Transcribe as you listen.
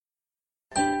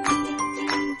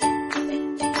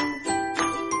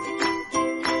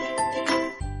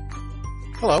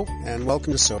Hello, and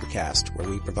welcome to Sobercast, where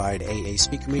we provide AA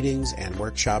speaker meetings and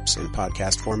workshops in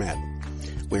podcast format.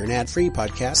 We're an ad-free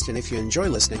podcast, and if you enjoy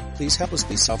listening, please help us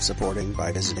be self-supporting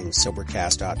by visiting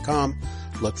Sobercast.com,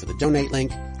 look for the donate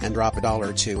link, and drop $1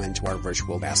 or $2 into our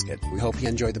virtual basket. We hope you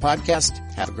enjoy the podcast.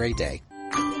 Have a great day.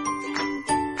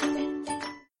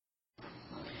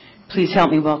 Please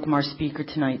help me welcome our speaker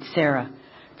tonight, Sarah,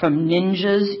 from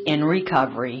Ninjas in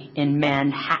Recovery in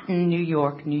Manhattan, New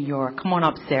York, New York. Come on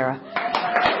up, Sarah.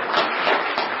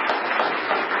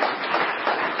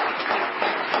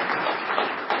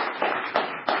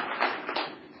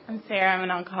 I'm Sarah. I'm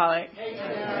an alcoholic.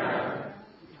 I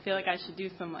feel like I should do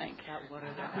some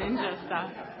ninja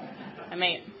stuff. I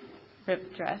might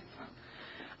rip dress.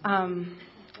 I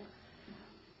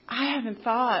haven't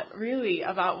thought really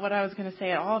about what I was going to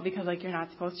say at all because you're not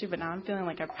supposed to, but now I'm feeling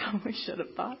like I probably should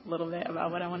have thought a little bit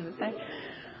about what I wanted to say.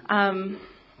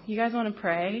 You guys want to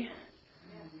pray?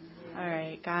 All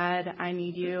right, God, I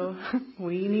need you.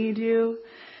 We need you.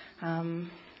 I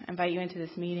invite you into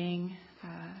this meeting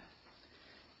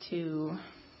to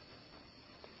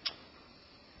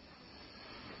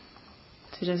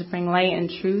just bring light and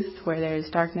truth where there's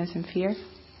darkness and fear.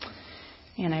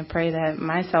 And I pray that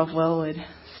my self-will would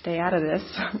stay out of this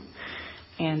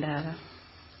and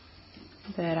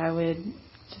that I would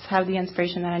just have the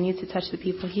inspiration that I need to touch the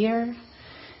people here.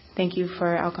 Thank you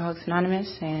for Alcoholics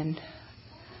Anonymous and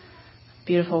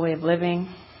beautiful way of living.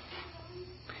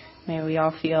 May we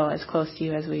all feel as close to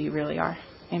you as we really are.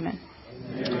 Amen.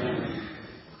 Amen.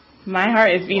 My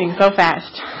heart is beating so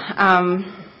fast.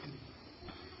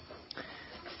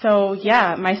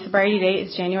 My sobriety date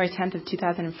is January 10th of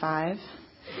 2005.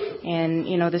 And,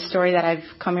 the story that I've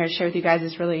come here to share with you guys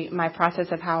is really my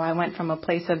process of how I went from a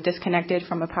place of disconnected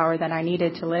from a power that I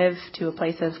needed to live to a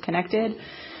place of connected,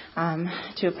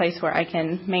 to a place where I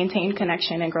can maintain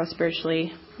connection and grow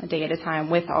spiritually a day at a time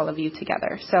with all of you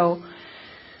together. So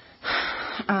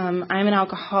I'm an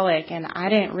alcoholic, and I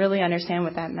didn't really understand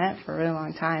what that meant for a really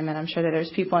long time, and I'm sure that there's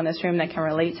people in this room that can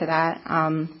relate to that.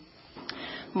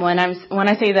 When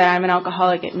I say that I'm an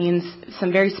alcoholic, it means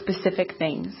some very specific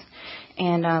things.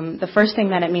 And the first thing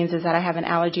that it means is that I have an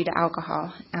allergy to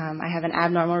alcohol. I have an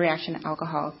abnormal reaction to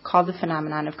alcohol called the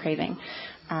phenomenon of craving,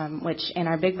 which in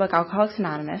our big book, Alcoholics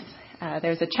Anonymous,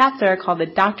 there's a chapter called The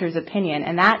Doctor's Opinion,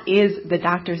 and that is the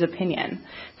doctor's opinion,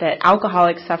 that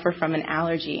alcoholics suffer from an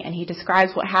allergy. And he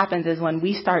describes what happens is when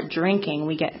we start drinking,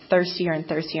 we get thirstier and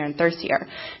thirstier and thirstier.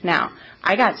 Now,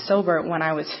 I got sober when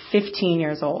I was 15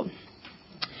 years old,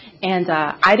 and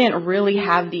I didn't really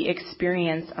have the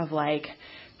experience of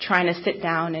trying to sit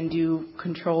down and do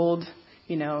controlled,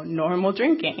 normal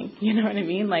drinking. You know what I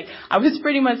mean? I was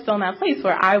pretty much still in that place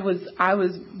where I was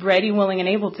ready, willing, and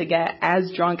able to get as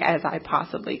drunk as I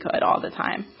possibly could all the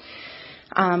time.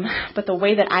 But the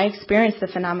way that I experienced the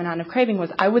phenomenon of craving was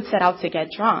I would set out to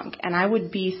get drunk, and I would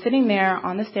be sitting there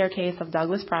on the staircase of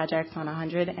Douglas Projects on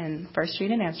 101st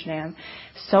Street in Amsterdam,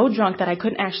 so drunk that I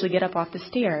couldn't actually get up off the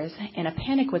stairs, and a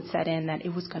panic would set in that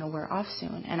it was going to wear off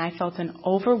soon, and I felt an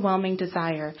overwhelming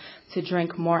desire to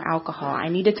drink more alcohol. I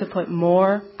needed to put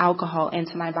more alcohol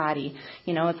into my body.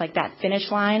 It's like that finish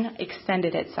line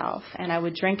extended itself, and I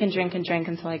would drink and drink and drink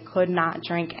until I could not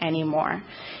drink anymore.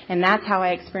 And that's how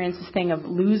I experienced this thing of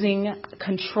losing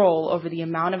control over the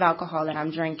amount of alcohol that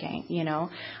I'm drinking,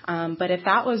 But if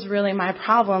that was really my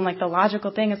problem, the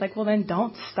logical thing is well, then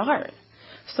don't start.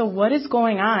 So what is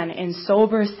going on in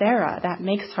sober Sarah that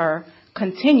makes her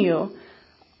continuously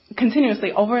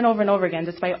over and over and over again,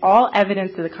 despite all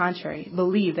evidence to the contrary,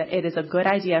 believe that it is a good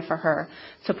idea for her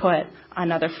to put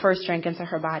another first drink into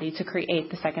her body to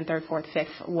create the second, third, fourth, fifth,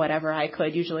 whatever I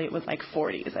could. Usually it was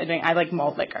 40s. I like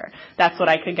malt liquor. That's what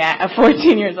I could get at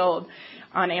 14 years old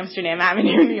on Amsterdam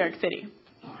Avenue, New York City.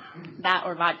 That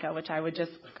or vodka, which I would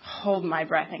just hold my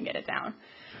breath and get it down.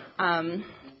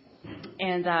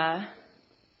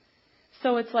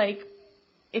 So it's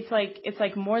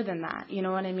more than that. You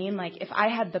know what I mean? If I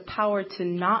had the power to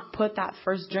not put that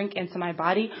first drink into my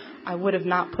body, I would have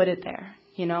not put it there,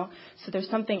 So there's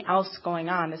something else going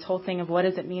on. This whole thing of what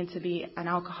does it mean to be an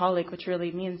alcoholic, which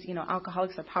really means,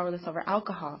 alcoholics are powerless over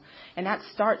alcohol. And that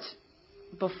starts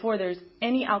before there's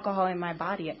any alcohol in my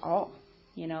body at all,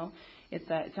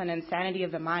 It's an insanity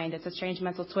of the mind. It's a strange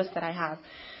mental twist that I have.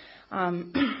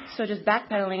 So just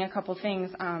backpedaling a couple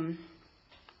things,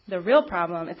 the real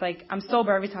problem, it's I'm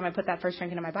sober every time I put that first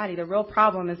drink into my body. The real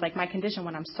problem is my condition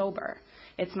when I'm sober.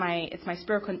 It's my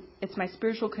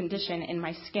spiritual condition in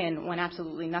my skin when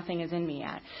absolutely nothing is in me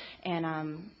yet.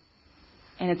 And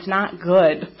it's not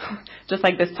good. Just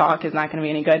like this talk is not going to be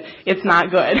any good. It's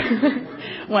not good.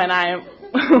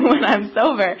 when I'm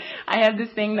sober, I have this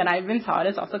thing that I've been taught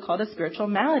is also called a spiritual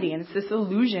malady, and it's this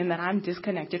illusion that I'm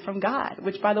disconnected from God,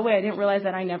 which, by the way, I didn't realize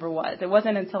that I never was. It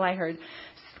wasn't until I heard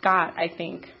Scott, I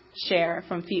think, share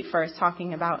from Feet First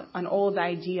talking about an old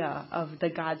idea of the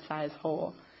God-sized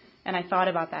hole. And I thought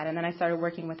about that, and then I started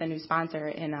working with a new sponsor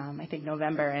in, I think,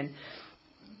 November,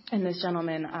 and this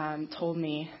gentleman told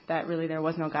me that really there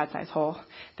was no God-sized hole,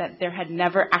 that there had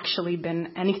never actually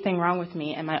been anything wrong with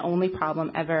me, and my only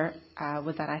problem ever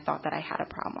was that I thought that I had a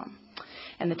problem.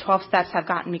 And the 12 steps have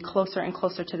gotten me closer and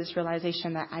closer to this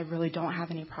realization that I really don't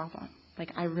have any problem.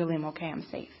 Like, I really am okay. I'm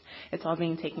safe. It's all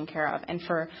being taken care of. And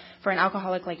for an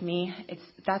alcoholic like me,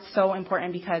 that's so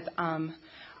important because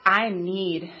I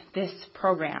need this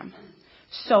program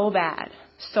so bad,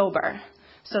 sober,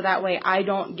 so that way I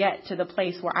don't get to the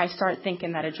place where I start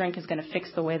thinking that a drink is going to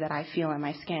fix the way that I feel in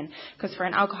my skin. Because for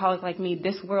an alcoholic like me,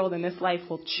 this world and this life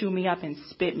will chew me up and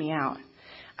spit me out.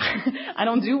 I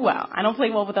don't do well. I don't play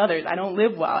well with others. I don't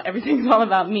live well. Everything's all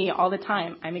about me all the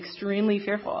time. I'm extremely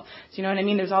fearful. Do you know what I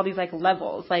mean? There's all these like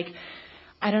levels. Like,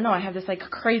 I don't know. I have this like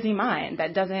crazy mind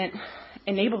that doesn't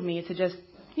enable me to just,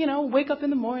 wake up in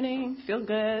the morning, feel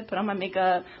good, put on my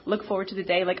makeup, look forward to the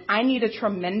day. Like, I need a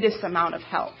tremendous amount of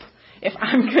help if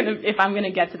I'm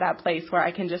gonna get to that place where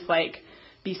I can just like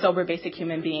be sober, basic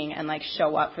human being and like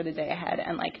show up for the day ahead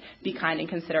and like be kind and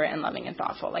considerate and loving and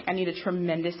thoughtful. Like, I need a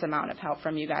tremendous amount of help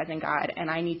from you guys and God, and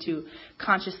I need to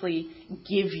consciously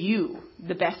give you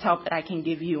the best help that I can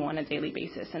give you on a daily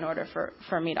basis in order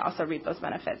for me to also reap those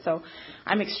benefits. So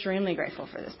I'm extremely grateful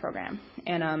for this program.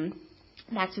 And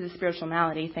back to the spiritual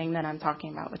malady thing that I'm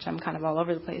talking about, which I'm kind of all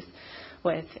over the place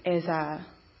with, is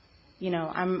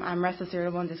I'm restless,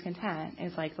 irritable, and discontent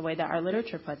is like the way that our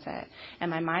literature puts it.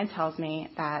 And my mind tells me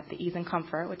that the ease and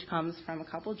comfort, which comes from a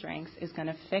couple drinks, is going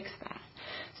to fix that.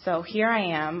 So here I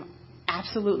am,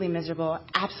 absolutely miserable,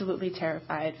 absolutely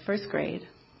terrified, first grade.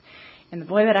 And the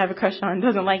boy that I have a crush on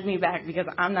doesn't like me back because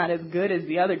I'm not as good as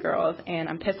the other girls. And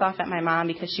I'm pissed off at my mom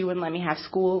because she wouldn't let me have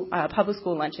public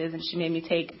school lunches. And she made me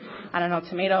take,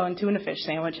 tomato and tuna fish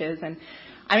sandwiches. And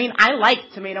I like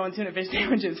tomato and tuna fish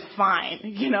sandwiches fine,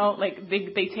 like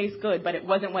they taste good, but it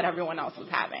wasn't what everyone else was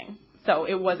having. So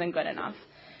it wasn't good enough.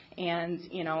 And,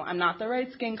 I'm not the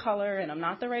right skin color and I'm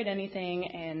not the right anything.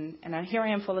 And here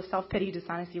I am full of self-pity,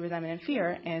 dishonesty, resentment, and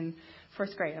fear. In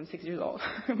first grade, I'm 6 years old.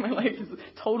 My life is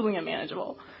totally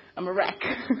unmanageable. I'm a wreck.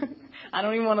 I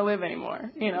don't even want to live anymore.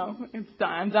 It's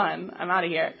done. I'm done. I'm out of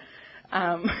here.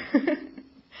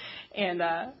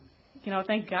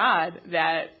 Thank God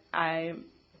that I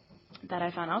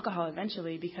found alcohol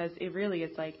eventually, because it really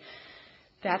is like,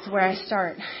 that's where I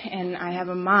start. And I have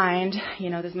a mind,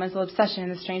 this mental obsession,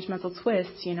 this strange mental twist,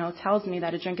 tells me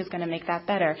that a drink is going to make that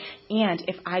better. And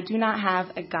if I do not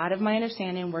have a God of my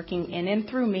understanding working in and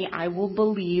through me, I will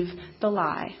believe the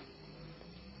lie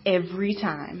every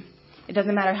time. It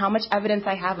doesn't matter how much evidence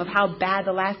I have of how bad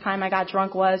the last time I got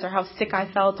drunk was, or how sick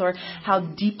I felt, or how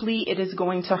deeply it is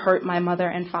going to hurt my mother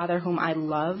and father whom I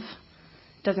love.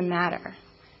 It doesn't matter.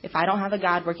 If I don't have a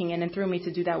God working in and through me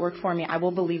to do that work for me, I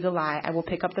will believe the lie. I will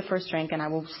pick up the first drink and I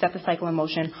will set the cycle in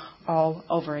motion all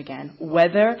over again,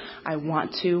 whether I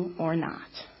want to or not.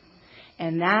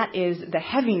 And that is the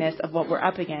heaviness of what we're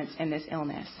up against in this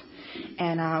illness.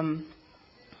 And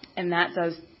that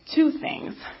does two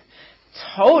things.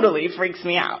 Totally freaks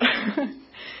me out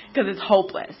because it's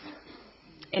hopeless.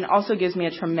 It also gives me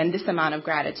a tremendous amount of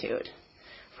gratitude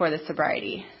for the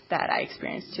sobriety that I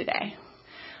experienced today.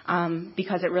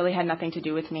 Because it really had nothing to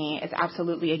do with me. It's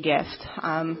absolutely a gift.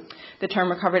 The term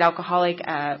recovered alcoholic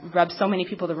rubs so many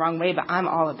people the wrong way, but I'm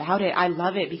all about it. I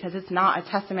love it because it's not a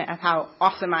testament of how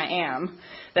awesome I am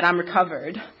that I'm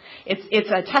recovered. It's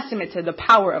a testament to the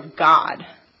power of God,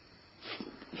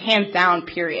 hands down,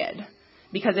 period.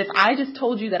 Because if I just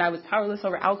told you that I was powerless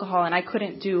over alcohol and I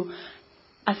couldn't do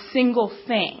a single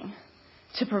thing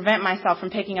to prevent myself from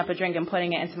picking up a drink and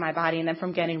putting it into my body and then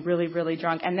from getting really, really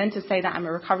drunk, and then to say that I'm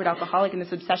a recovered alcoholic and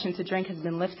this obsession to drink has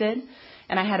been lifted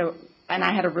and I had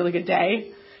a really good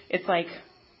day, it's like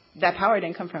that power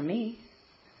didn't come from me.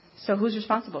 So who's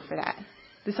responsible for that?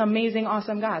 This amazing,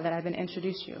 awesome God that I've been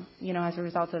introduced to, as a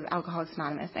result of Alcoholics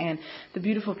Anonymous and the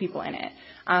beautiful people in it,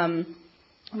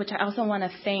 which I also want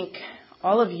to thank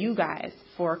all of you guys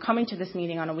for coming to this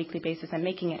meeting on a weekly basis and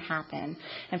making it happen,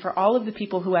 and for all of the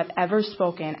people who have ever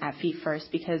spoken at Feet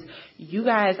First, because you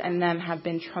guys and them have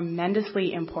been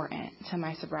tremendously important to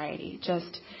my sobriety.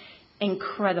 Just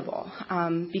incredible.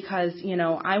 Because,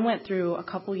 I went through a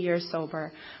couple years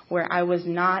sober where I was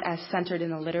not as centered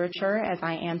in the literature as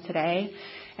I am today.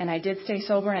 And I did stay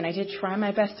sober and I did try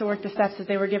my best to work the steps that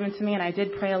they were given to me, and I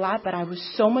did pray a lot, but I was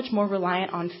so much more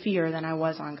reliant on fear than I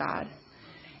was on God.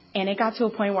 And it got to a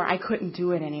point where I couldn't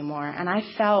do it anymore. And I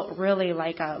felt really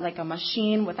like a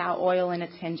machine without oil in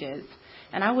its hinges.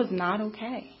 And I was not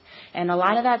okay. And a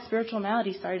lot of that spiritual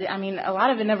malady started, I mean, a lot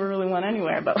of it never really went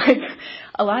anywhere, but like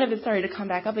a lot of it started to come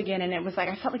back up again. And it was like,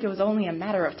 I felt like it was only a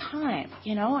matter of time,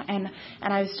 you know, and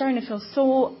I was starting to feel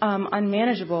so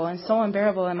unmanageable and so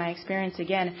unbearable in my experience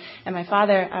again. And my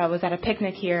father was at a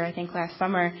picnic here, I think last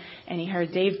summer, and he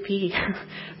heard Dave P.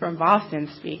 from Boston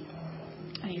speak.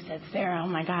 And he said, Sarah, oh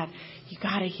my God, you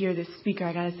got to hear this speaker.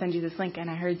 I got to send you this link. And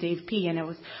I heard Dave P. And it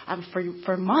was,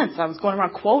 for months, I was going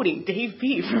around quoting Dave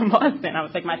P. from Boston. I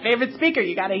was like, my favorite speaker.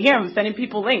 You got to hear him. Sending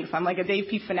people links. I'm like a Dave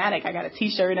P. fanatic. I got a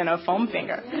T-shirt and a foam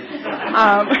finger.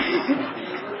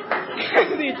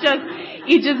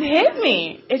 It just hit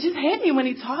me. It just hit me when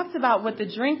he talked about what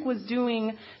the drink was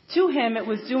doing to him. It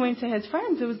was doing to his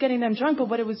friends. It was getting them drunk. But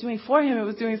what it was doing for him, it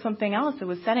was doing something else. It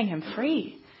was setting him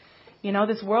free. You know,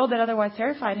 this world that otherwise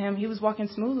terrified him, he was walking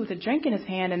smooth with a drink in his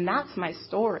hand, and that's my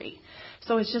story.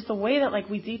 So it's just the way that, like,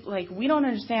 we don't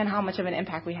understand how much of an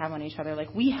impact we have on each other.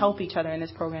 Like, we help each other in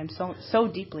this program so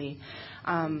deeply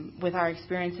with our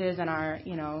experiences and our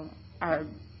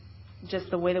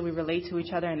just the way that we relate to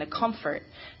each other and the comfort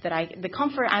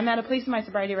I'm at a place in my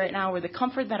sobriety right now where the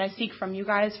comfort that I seek from you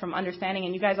guys, from understanding,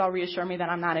 and you guys all reassure me that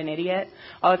I'm not an idiot.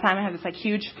 All the time I have this like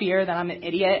huge fear that I'm an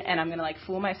idiot and I'm going to like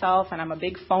fool myself and I'm a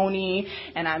big phony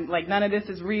and I'm like none of this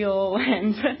is real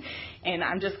and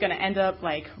I'm just going to end up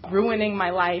like ruining my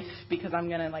life because I'm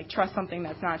going to like trust something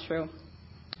that's not true.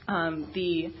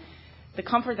 The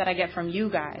comfort that I get from you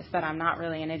guys that I'm not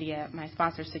really an idiot, my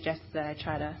sponsor suggested that I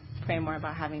try to pray more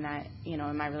about having that, you know,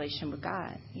 in my relation with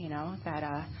God, you know, that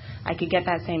I could get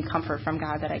that same comfort from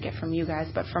God that I get from you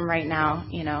guys. But from right now,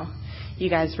 you know, you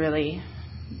guys really,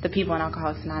 the people in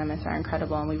Alcoholics Anonymous are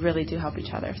incredible and we really do help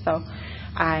each other. So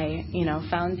I, you know,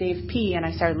 found Dave P. and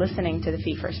I started listening to the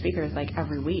Feet First speakers like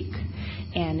every week.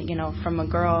 And, you know, from a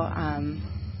girl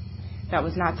that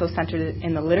was not so centered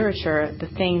in the literature, the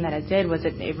thing that it did was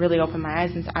it really opened my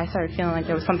eyes, and I started feeling like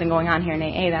there was something going on here in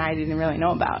AA that I didn't really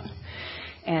know about.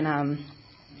 And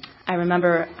I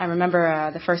remember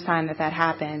the first time that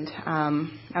happened.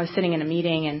 I was sitting in a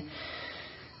meeting,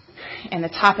 and the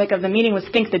topic of the meeting was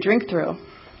think the drink through,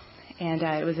 and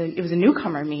it was a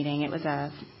newcomer meeting.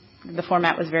 The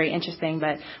format was very interesting,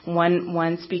 but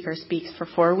one speaker speaks for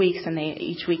 4 weeks, and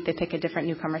each week they pick a different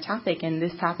newcomer topic, and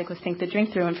this topic was think the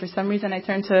drink through. And for some reason, I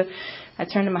turned to my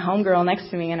homegirl next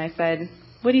to me, and I said,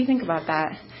 "What do you think about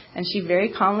that?" And she very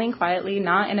calmly and quietly,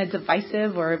 not in a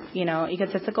divisive or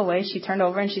egotistical way, she turned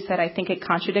over and she said, "I think it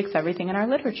contradicts everything in our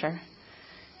literature."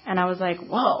 And I was like,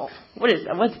 "Whoa,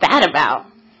 what's that about?"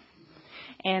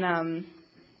 And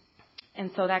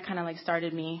so that kind of like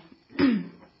started me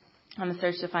on the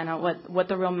search to find out what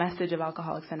the real message of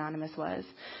Alcoholics Anonymous was,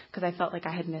 because I felt like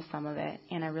I had missed some of it,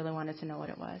 and I really wanted to know what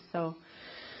it was. So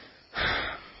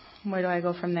where do I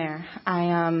go from there?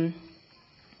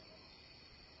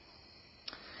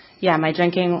 My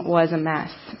drinking was a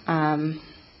mess.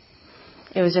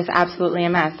 It was just absolutely a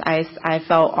mess. I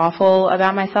felt awful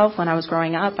about myself when I was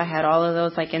growing up. I had all of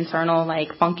those like internal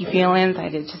like funky feelings. I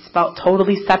just felt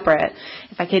totally separate.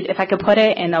 If I could put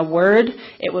it in a word,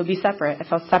 it would be separate. I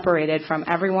felt separated from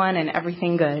everyone and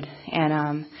everything good.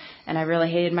 And I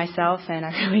really hated myself, and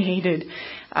I really hated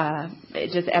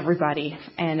just everybody.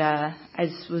 And I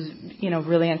just was,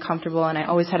 really uncomfortable, and I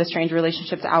always had a strange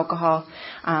relationship to alcohol.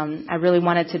 I really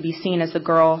wanted to be seen as the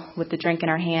girl with the drink in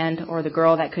her hand, or the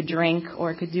girl that could drink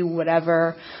or could do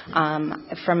whatever.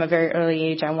 From a very early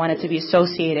age, I wanted to be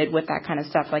associated with that kind of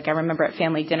stuff. Like I remember at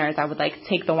family dinners, I would like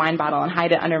take the wine bottle and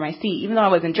hide it under my seat. Even though I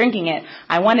wasn't drinking it,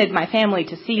 I wanted my family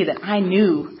to see that I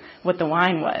knew what the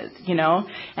wine was,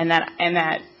 and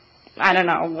that I don't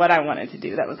know what I wanted to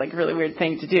do. That was like a really weird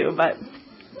thing to do, but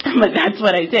that's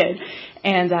what I did.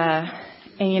 And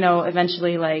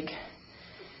eventually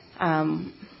I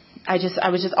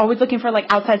was just always looking for like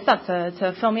outside stuff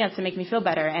to fill me up, to make me feel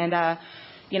better. And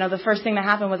the first thing that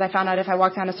happened was I found out if I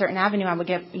walked down a certain avenue, I would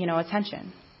get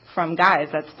attention from guys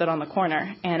that stood on the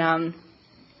corner.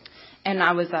 And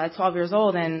I was 12 years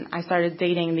old, and I started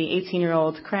dating the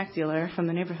 18-year-old crack dealer from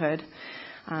the neighborhood,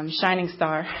 Shining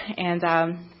Star.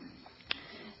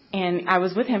 And I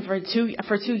was with him for 2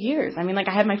 years. I mean, like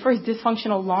I had my first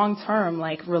dysfunctional long-term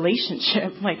like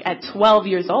relationship like at 12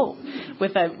 years old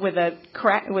with a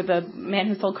man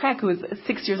who sold crack who was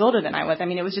 6 years older than I was. I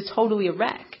mean, it was just totally a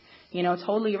wreck.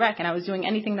 Totally a wreck. And I was doing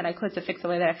anything that I could to fix the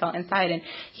way that I felt inside. And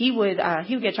he would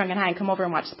get drunk and high and come over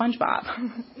and watch SpongeBob.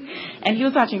 And he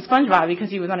was watching SpongeBob because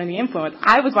he was under the influence.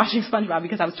 I was watching SpongeBob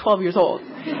because I was 12 years old.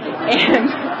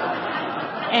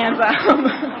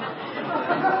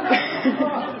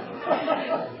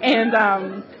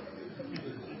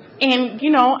 And, you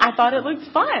know, I thought it looked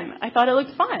fun.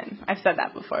 I've said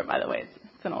that before, by the way.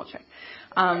 It's an old trick.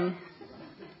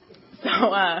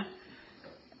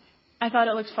 I thought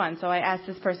it looked fun, so I asked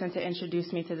this person to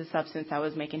introduce me to the substance that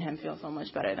was making him feel so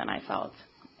much better than I felt.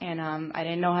 And I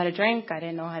didn't know how to drink. I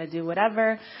didn't know how to do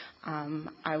whatever.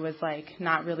 I was like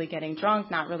not really getting drunk,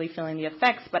 not really feeling the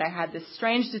effects, but I had this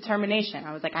strange determination.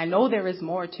 I was like, I know there is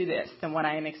more to this than what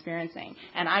I am experiencing,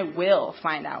 and I will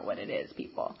find out what it is,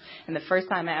 people. And the first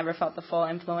time I ever felt the full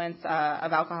influence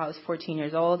of alcohol, I was 14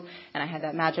 years old, and I had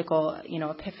that magical,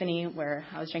 epiphany where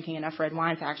I was drinking enough red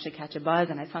wine to actually catch a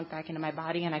buzz, and I sunk back into my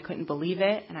body, and I couldn't believe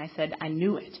it. And I said, I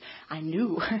knew it. I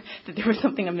knew that there was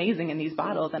something amazing in these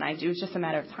bottles, and it was just a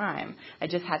matter of time. I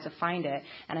just had to find it.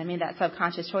 And I made that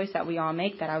subconscious choice that we all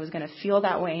make, that I was going to feel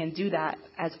that way and do that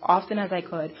as often as I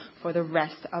could for the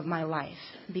rest of my life,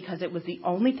 because it was the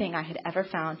only thing I had ever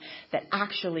found that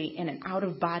actually in an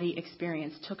out-of-body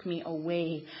experience took me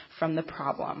away from the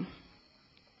problem.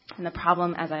 And the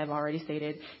problem, as I have already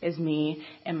stated, is me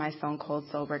and my stone cold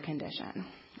sober condition.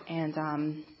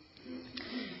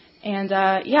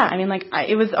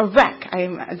 It was a wreck.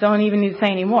 I don't even need to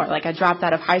say anymore. Like, I dropped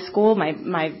out of high school.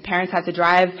 My parents had to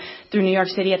drive through New York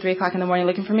City at 3 o'clock in the morning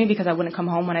looking for me because I wouldn't come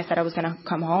home when I said I was going to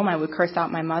come home. I would curse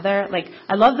out my mother. Like,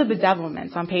 I love the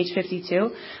bedevilments on page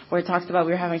 52, where it talks about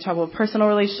we were having trouble with personal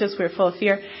relationships. We were full of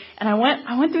fear. And I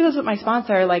went through this with my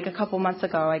sponsor, like, a couple months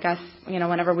ago, I guess,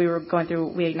 whenever we were going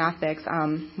through We Agnostics,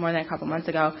 more than a couple months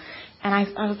ago. And I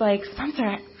was like, Sponsor,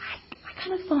 I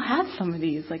kind of still have some of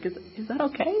these. Like, is that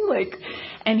okay? Like,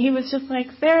 and he was just like,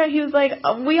 Sarah, he was like,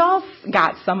 we all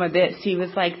got some of this. He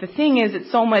was like, the thing is,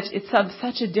 it's of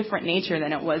such a different nature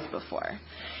than it was before.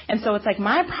 And so it's like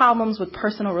my problems with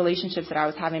personal relationships that I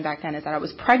was having back then is that I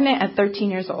was pregnant at 13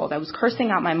 years old. I was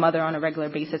cursing out my mother on a regular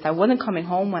basis. I wasn't coming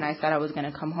home when I said I was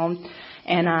going to come home.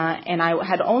 And I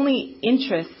had only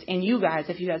interest in you guys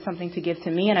if you had something to give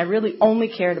to me. And I really only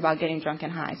cared about getting drunk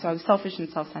and high. So I was selfish and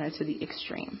self-centered to the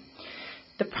extreme.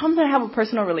 The problem that I have with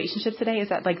personal relationships today is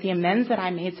that, like, the amends that I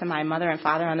made to my mother and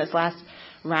father on this last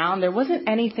round, there wasn't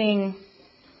anything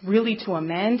really to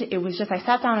amend. It was just I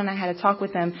sat down and I had a talk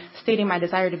with them stating my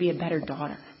desire to be a better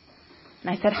daughter. And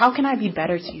I said, how can I be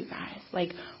better to you guys?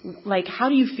 Like, how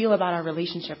do you feel about our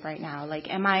relationship right now? Like,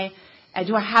 do I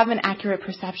have an accurate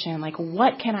perception? Like,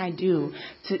 what can I do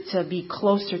to be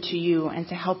closer to you and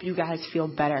to help you guys feel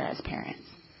better as parents?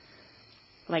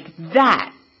 Like,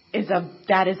 that is a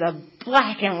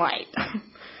black and white.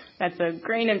 That's a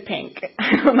green and pink.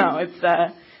 I don't know. It's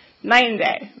night and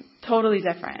day. Totally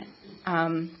different.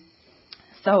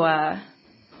 So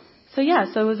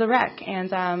it was a wreck.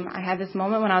 And I had this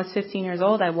moment when I was 15 years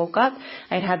old. I woke up.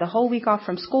 I had the whole week off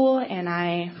from school, and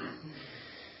I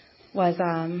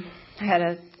had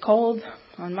a cold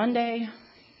on Monday.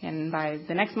 And by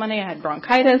the next Monday, I had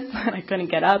bronchitis. I couldn't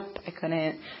get up. I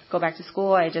couldn't go back to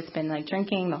school. I had just been, like,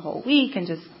 drinking the whole week and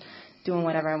just doing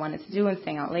whatever I wanted to do and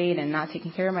staying out late and not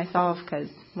taking care of myself, because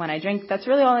when I drink, that's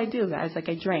really all I do, guys. Like,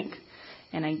 I drink.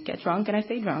 And I get drunk and I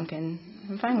stay drunk, and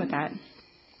I'm fine with that.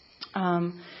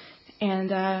 My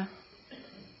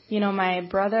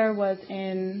brother was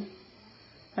in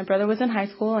high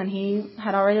school, and he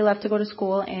had already left to go to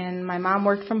school, and my mom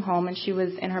worked from home, and she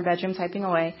was in her bedroom typing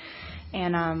away.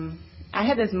 And I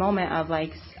had this moment of,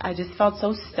 like, I just felt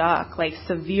so stuck, like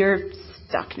severe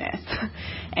stuckness.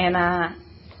 And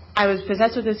I was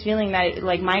possessed with this feeling that,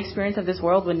 like, my experience of this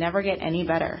world would never get any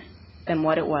better than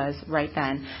what it was right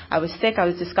then. I was sick. I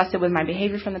was disgusted with my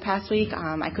behavior from the past week.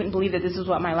 I couldn't believe that this is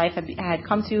what my life had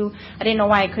come to. I didn't know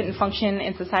why I couldn't function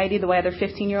in society the way other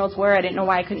 15-year-olds were. I didn't know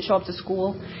why I couldn't show up to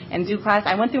school and do class.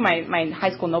 I went through my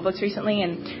high school notebooks recently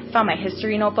and found my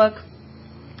history notebook.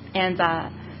 And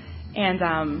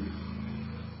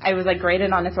I was, like,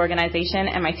 graded on this organization,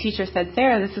 and my teacher said,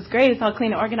 Sarah, this is great, it's all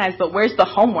clean and organized, but where's the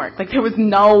homework? Like, there was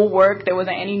no work, there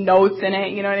wasn't any notes in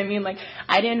it, you know what I mean? Like,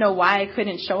 I didn't know why I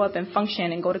couldn't show up and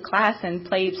function and go to class and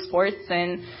play sports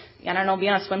and, I don't know, be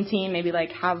on a swim team, maybe,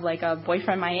 like, have, like, a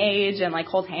boyfriend my age and, like,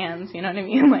 hold hands, you know what I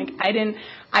mean? Like,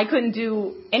 I couldn't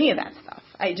do any of that stuff.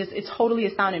 It totally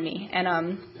astounded me.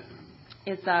 And,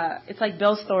 it's like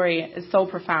Bill's story is so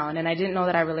profound, and I didn't know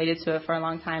that I related to it for a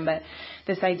long time, but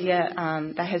this idea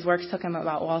that his works took him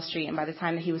about Wall Street, and by the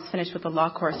time that he was finished with the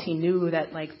law course, he knew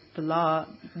that, like, the law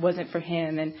wasn't for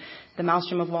him, and the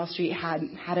maelstrom of Wall Street had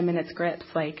him in its grips.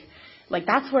 Like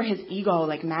that's where his ego,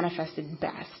 like, manifested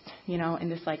best, in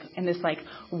this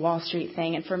Wall Street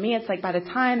thing. And for me, it's like by the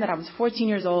time that I was 14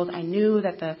 years old, I knew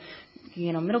that the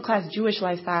middle-class Jewish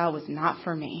lifestyle was not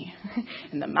for me.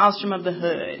 And the maelstrom of the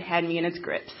hood had me in its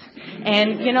grips.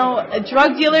 And,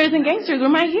 drug dealers and gangsters were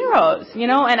my heroes,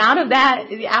 and out of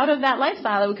that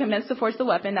lifestyle, I would commence to force the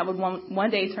weapon that would one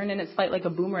day turn in its flight like a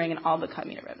boomerang and all but cut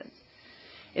me to ribbons.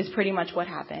 Is pretty much what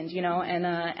happened, and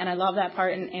I love that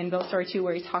part in Bill's story too,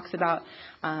 where he talks about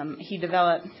he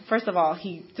develops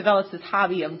this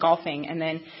hobby of golfing, and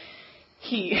then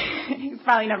he's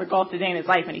probably never golfed a day in his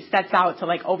life, and he sets out to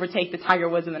overtake the Tiger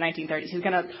Woods in the 1930s. He's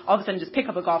gonna all of a sudden just pick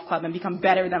up a golf club and become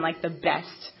better than the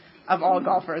best of all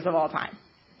golfers of all time.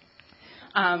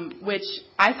 Which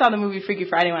I saw the movie Freaky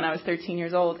Friday when I was 13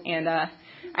 years old, and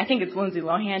I think it's Lindsay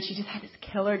Lohan. She just had this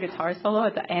killer guitar solo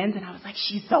at the end, and I was like,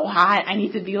 she's so hot. I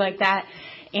need to be like that.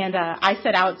 And I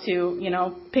set out to,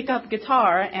 pick up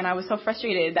guitar, and I was so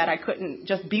frustrated that I couldn't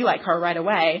just be like her right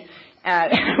away.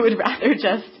 I would rather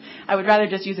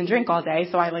just use and drink all day,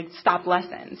 so I stopped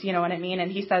lessons, you know what I mean?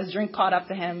 And he says drink caught up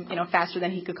to him, faster than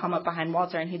he could come up behind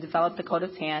Walter, and he developed the code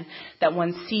of tan that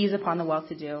one sees upon the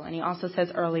well-to-do. And he also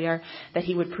says earlier that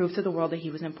he would prove to the world that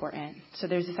he was important. So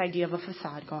there's this idea of a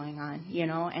facade going on,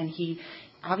 and he,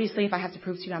 obviously, if I have to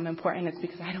prove to you I'm important, it's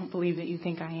because I don't believe that you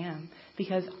think I am.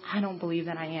 Because I don't believe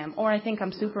that I am. Or I think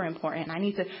I'm super important. I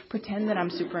need to pretend that I'm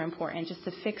super important just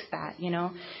to fix that,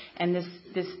 And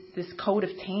this coat of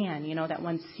tan, that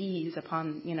one sees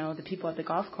upon, the people at the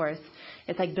golf course,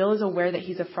 it's like Bill is aware that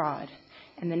he's a fraud.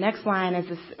 And the next line is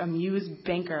this amused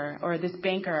banker, or this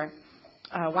banker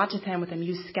watches him with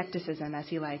amused skepticism as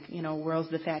he whirls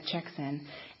the fat checks in.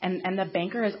 And the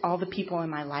banker is all the people in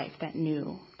my life that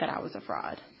knew that I was a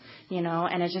fraud.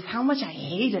 And it's just how much I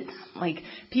hated them.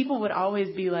 People would always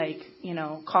be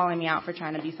calling me out for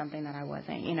trying to be something that I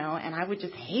wasn't, and I would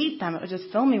just hate them. It would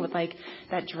just fill me with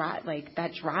that drive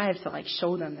to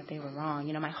show them that they were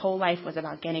wrong. My whole life was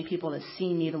about getting people to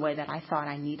see me the way that I thought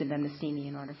I needed them to see me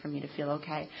in order for me to feel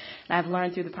okay. And I've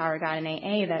learned through the power of God in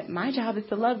AA that my job is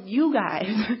to love you guys.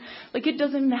 It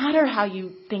doesn't matter how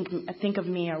you think of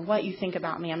me or what you think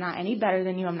about me. I'm not any better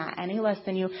than you. I'm not any less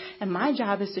than you. And my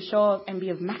job is to show up and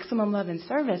be of maximum love and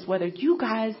service, whether you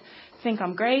guys think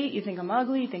I'm great, you think I'm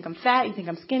ugly, you think I'm fat, you think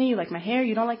I'm skinny, you like my hair,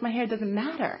 you don't like my hair, it doesn't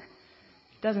matter.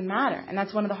 It doesn't matter. And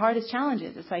that's one of the hardest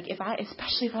challenges. It's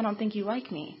especially if I don't think you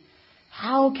like me,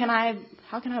 how can I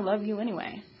love you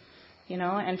anyway?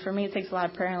 And for me it takes a lot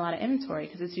of prayer and a lot of inventory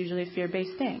because it's usually a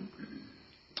fear-based thing.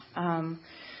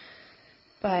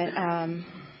 But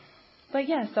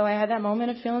yeah, so I had that moment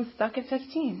of feeling stuck at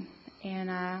 15.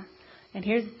 And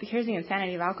here's the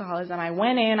insanity of alcoholism. I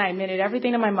went in, I admitted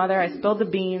everything to my mother, I spilled the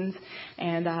beans,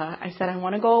 and I said, I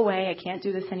want to go away, I can't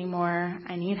do this anymore,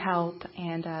 I need help.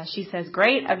 And she says,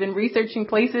 great, I've been researching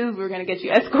places, we were going to get you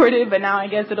escorted, but now I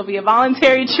guess it'll be a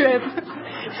voluntary trip.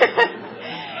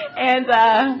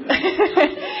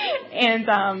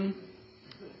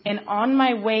 And on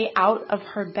my way out of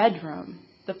her bedroom,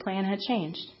 the plan had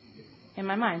changed. In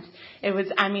my mind, it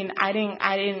was. I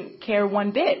didn't care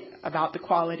one bit about the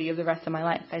quality of the rest of my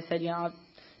life. I said, I'll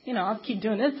keep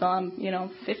doing this till I'm,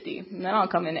 50, and then I'll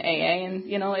come into AA, and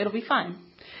it'll be fine.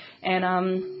 And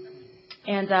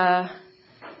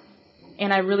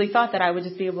I really thought that I would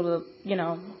just be able to,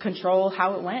 control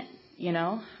how it went.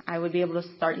 I would be able to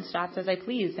start and stop as I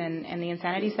pleased, and the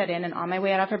insanity set in. And on my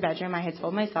way out of her bedroom, I had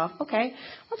told myself, okay,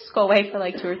 I'll just go away for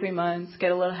 2 or 3 months,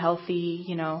 get a little healthy,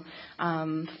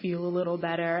 feel a little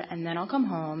better, and then I'll come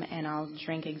home and I'll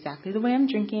drink exactly the way I'm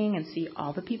drinking and see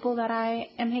all the people that I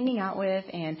am hanging out with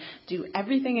and do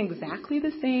everything exactly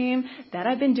the same that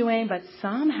I've been doing, but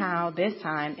somehow this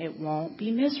time it won't be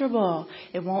miserable.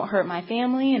 It won't hurt my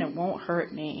family and it won't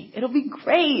hurt me. It'll be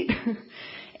great.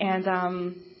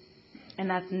 And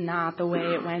that's not the way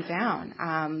it went down.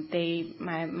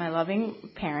 My loving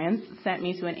parents sent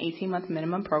me to an 18-month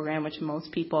minimum program, which it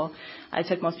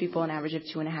took most people an average of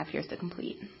 2.5 years to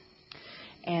complete.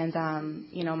 And,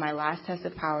 my last test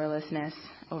of powerlessness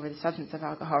over the substance of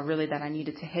alcohol really that I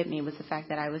needed to hit me was the fact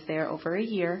that I was there over a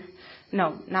year.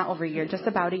 No, not over a year, just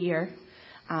about a year.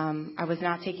 I was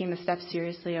not taking the steps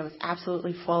seriously. I was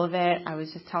absolutely full of it. I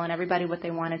was just telling everybody what they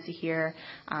wanted to hear.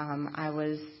 I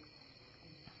was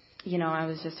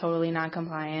just totally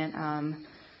non-compliant.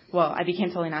 I became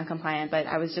totally non-compliant, but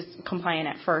I was just compliant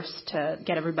at first to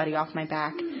get everybody off my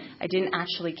back. I didn't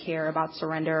actually care about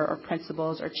surrender or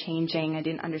principles or changing. I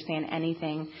didn't understand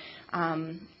anything.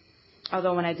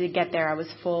 although when I did get there,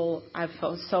 I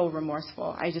felt so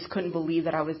remorseful. I just couldn't believe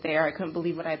that I was there. I couldn't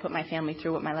believe what I had put my family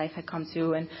through, what my life had come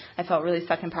to, and I felt really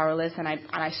stuck and powerless, and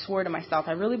I swore to myself,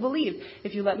 I really believe,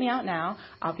 if you let me out now,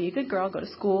 I'll be a good girl, go to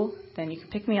school, then you can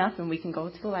pick me up, and we can go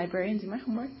to the library and do my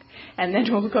homework, and then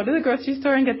we'll go to the grocery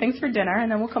store and get things for dinner,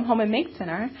 and then we'll come home and make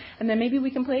dinner, and then maybe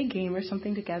we can play a game or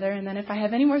something together, and then if I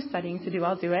have any more studying to do,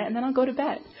 I'll do it, and then I'll go to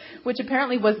bed, which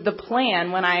apparently was the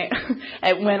plan when I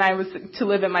was to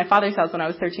live at my father's house when I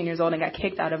was 13 years old and got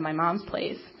kicked out of my mom's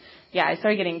place. Yeah, I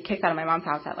started getting kicked out of my mom's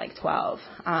house at like 12.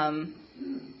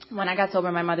 When I got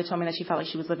sober, my mother told me that she felt like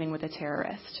she was living with a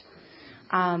terrorist.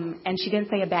 And she didn't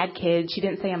say a bad kid. She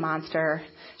didn't say a monster.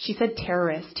 She said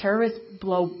terrorist. Terrorists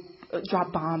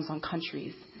drop bombs on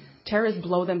countries. Terrorists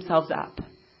blow themselves up.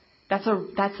 That's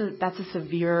a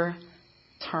severe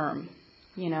term,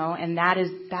 you know, and that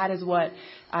is what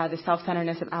the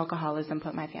self-centeredness of alcoholism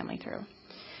put my family through.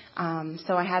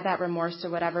 So I had that remorse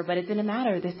or whatever, but it didn't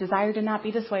matter. This desire to not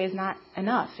be this way is not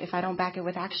enough if I don't back it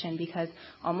with action, because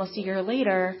almost a year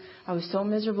later, I was so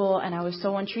miserable and I was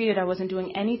so untreated. I wasn't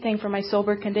doing anything for my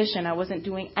sober condition. I wasn't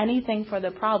doing anything for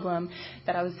the problem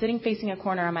that I was sitting facing a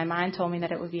corner, and my mind told me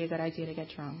that it would be a good idea to get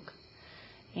drunk.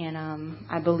 And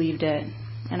I believed it,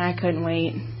 and I couldn't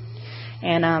wait.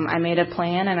 And I made a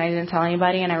plan, and I didn't tell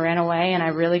anybody, and I ran away, and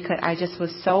I just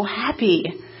was so happy.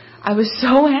 I was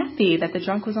so happy that the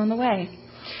drunk was on the way.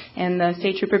 And the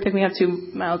state trooper picked me up 2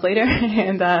 miles later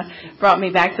and brought me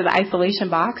back to the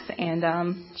isolation box. And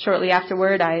shortly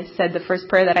afterward, I said the first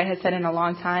prayer that I had said in a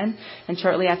long time. And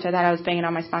shortly after that, I was banging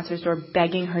on my sponsor's door,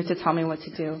 begging her to tell me what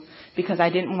to do, because I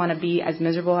didn't want to be as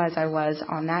miserable as I was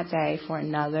on that day for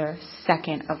another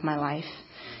second of my life.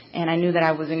 And I knew that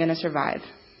I wasn't going to survive,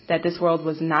 that this world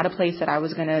was not a place that I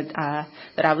was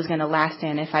gonna last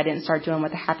in if I didn't start doing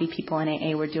what the happy people in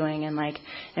AA were doing, and like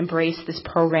embrace this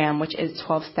program, which is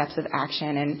 12 steps of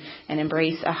action, and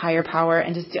embrace a higher power,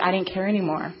 and I didn't care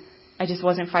anymore. I just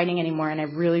wasn't fighting anymore, and I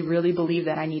really, really believed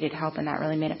that I needed help, and that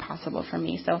really made it possible for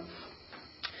me. So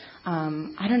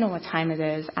I don't know what time it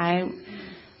is. I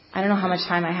don't know how much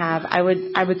time I have. I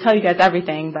would tell you guys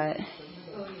everything, but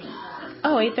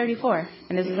 8:34,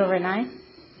 and this is over at 9.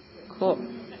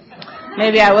 Cool.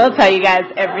 Maybe I will tell you guys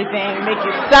everything, make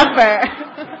you suffer.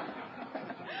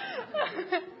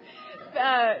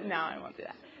 No, I won't do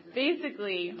that.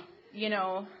 Basically, you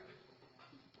know,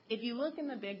 if you look in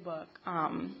the big book,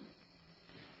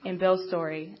 in Bill's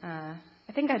story, I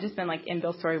think I've just been like in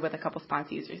Bill's story with a couple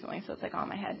sponsees recently, so it's like all in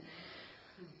my head.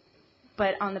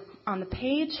 But on the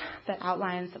page that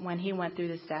outlines when he went through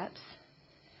the steps,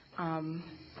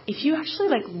 if you actually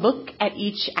like look at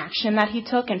each action that he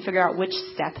took and figure out which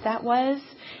step that was,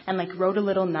 and like wrote a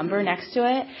little number next to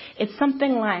it, it's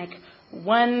something like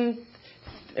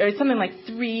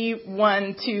 3,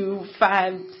 1, 2,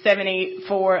 5, 7, 8,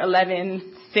 4, 11,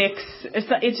 6.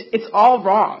 It's all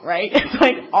wrong, right? It's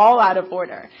like all out of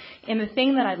order. And the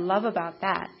thing that I love about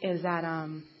that is that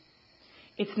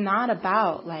it's not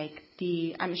about like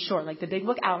the big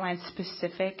book outlines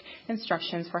specific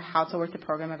instructions for how to work the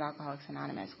program of Alcoholics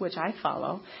Anonymous, which I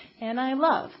follow and I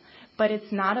love. But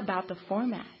it's not about the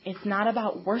format. It's not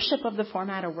about worship of the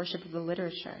format or worship of the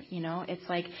literature. You know,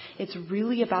 it's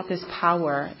really about this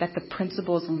power that the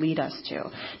principles lead us to.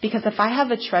 Because if I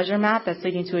have a treasure map that's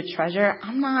leading to a treasure,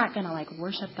 I'm not going to like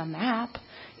worship the map.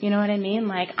 You know what I mean?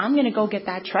 Like, I'm going to go get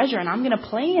that treasure and I'm going to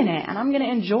play in it and I'm going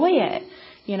to enjoy it.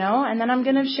 You know, and then I'm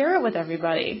going to share it with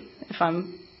everybody if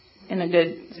I'm in a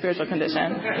good spiritual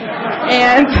condition.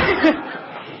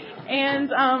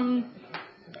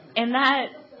 And that,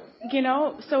 you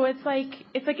know, so it's like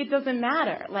it doesn't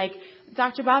matter. Like,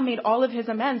 Dr. Bob made all of his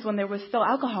amends when there was still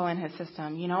alcohol in his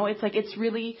system. You know, it's like, it's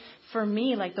really, for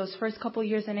me, like those first couple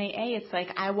years in AA, it's like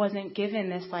I wasn't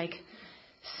given this like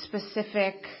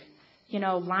specific, you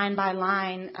know, line by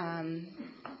line,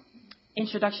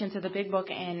 introduction to the big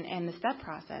book and the step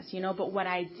process, you know, but what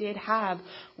I did have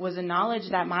was a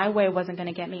knowledge that my way wasn't going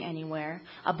to get me anywhere,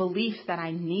 a belief that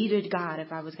I needed God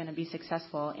if I was going to be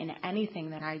successful in anything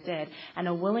that I did, and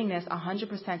a willingness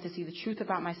 100% to see the truth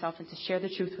about myself and to share the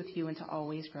truth with you and to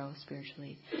always grow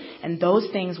spiritually. And those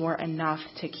things were enough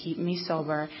to keep me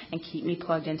sober and keep me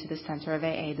plugged into the center of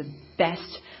AA the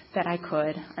best that I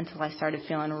could until I started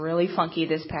feeling really funky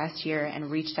this past year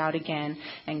and reached out again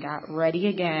and got ready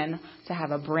again to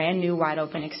have a brand new wide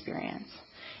open experience.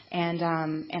 And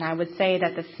I would say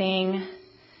that the thing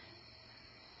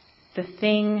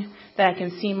that I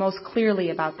can see most clearly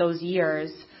about those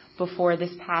years before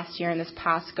this past year and this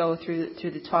past go through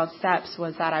the 12 steps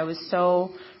was that I was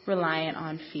so reliant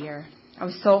on fear. I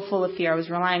was so full of fear. I was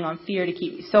relying on fear to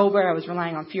keep me sober. I was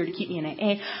relying on fear to keep me in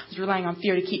AA. I was relying on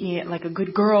fear to keep me like a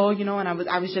good girl, you know, and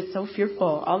I was just so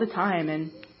fearful all the time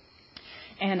and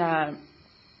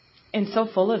so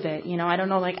full of it, you know. I don't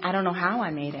know how I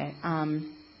made it.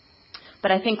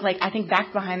 But I think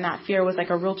back behind that fear was like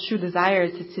a real true desire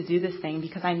to do this thing,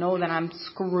 because I know that I'm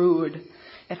screwed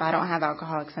if I don't have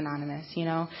Alcoholics Anonymous, you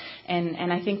know.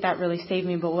 And I think that really saved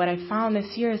me. But what I found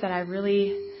this year is that I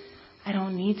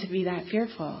don't need to be that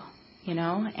fearful, you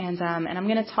know. And I'm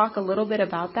going to talk a little bit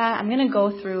about that. I'm going to go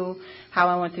through how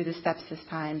I went through the steps this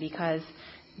time, because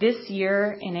this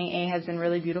year in AA has been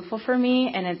really beautiful for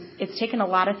me, and it's taken a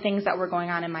lot of things that were going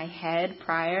on in my head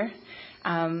prior,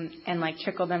 and like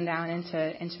trickled them down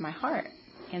into my heart.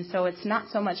 And so it's not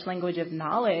so much language of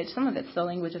knowledge. Some of it's still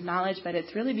language of knowledge, but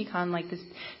it's really become like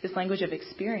this language of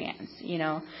experience, you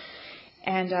know.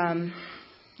 And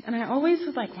I always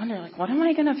was like wonder, like, what am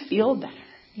I going to feel better?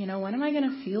 You know, when am I going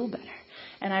to feel better?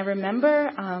 And I remember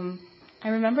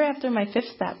after my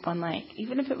 5th step,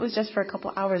 even if it was just for a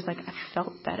couple hours, like I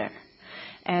felt better.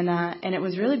 And it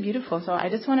was really beautiful. So I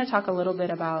just want to talk a little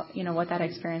bit about, you know, what that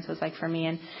experience was like for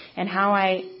me, and how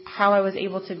I was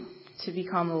able to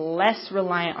become less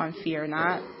reliant on fear,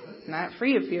 not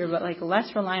free of fear, but like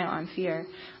less reliant on fear,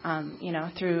 you know,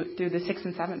 through the 6th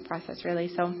and 7th process, really.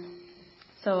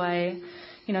 So I,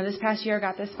 you know, this past year I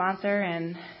got this sponsor,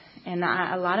 and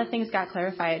a lot of things got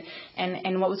clarified.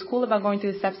 And what was cool about going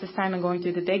through the steps this time and going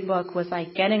through the big book was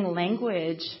like getting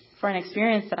language for an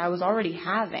experience that I was already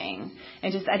having,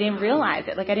 and just I didn't realize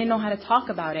it. Like I didn't know how to talk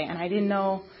about it, and I didn't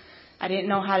know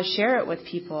how to share it with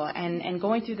people. And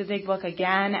going through the big book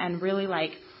again, and really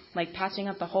like patching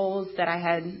up the holes that I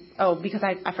had. Oh, because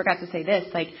I forgot to say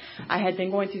this. Like I had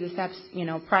been going through the steps, you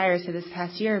know, prior to this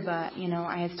past year, but you know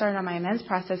I had started on my amends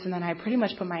process, and then I pretty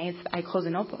much put I closed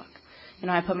the notebook. You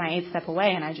know, I put my 8th step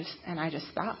away, and I just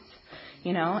stopped.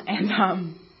 You know, and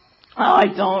I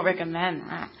don't recommend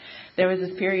that. There was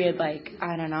this period, like,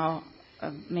 I don't know,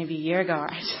 maybe a year ago,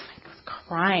 I just was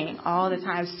crying all the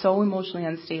time, so emotionally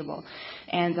unstable.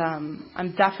 And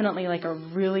I'm definitely like a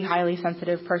really highly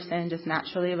sensitive person just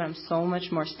naturally, but I'm so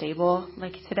much more stable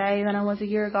like today than I was a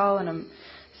year ago, and I'm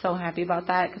so happy about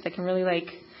that, because I can really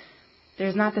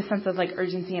there's not the sense of like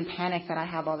urgency and panic that I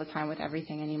have all the time with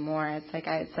everything anymore. It's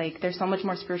like there's so much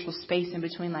more spiritual space in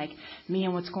between like me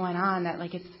and what's going on that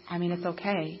like it's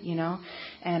okay, you know.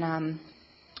 And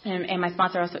my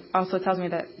sponsor also tells me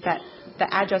that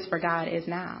the address for God is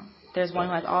now. There's one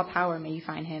who has all power. May you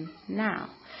find him now.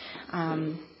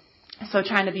 So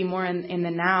trying to be more in the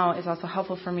now is also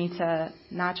helpful for me to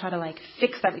not try to like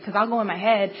fix that, because I'll go in my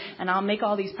head and I'll make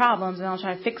all these problems and I'll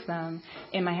try to fix them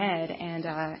in my head, and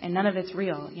none of it's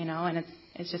real, you know, and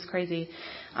it's just crazy.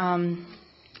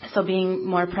 So being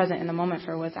more present in the moment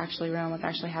for what's actually real and what's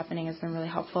actually happening has been really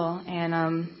helpful.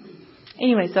 And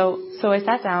anyway, so I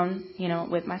sat down, you know,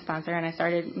 with my sponsor, and I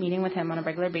started meeting with him on a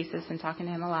regular basis and talking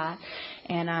to him a lot,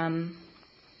 and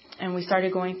we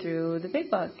started going through the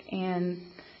big book. And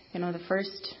you know, the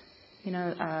first, you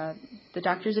know, the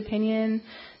doctor's opinion,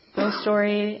 Bill's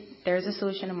story, there's a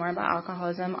solution, and more about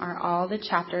alcoholism are all the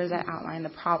chapters that outline the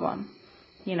problem.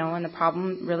 You know, and the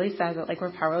problem really says that like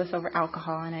we're powerless over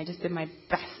alcohol, and I just did my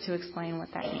best to explain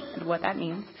what that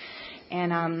means.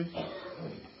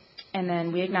 And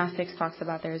then We Agnostics talks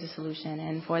about there is a solution.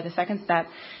 And for the 2nd step,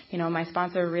 you know, my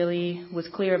sponsor really was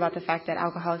clear about the fact that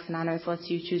Alcoholics Anonymous lets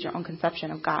you choose your own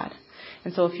conception of God.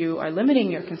 And so if you are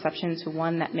limiting your conception to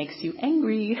one that makes you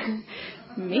angry,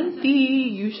 maybe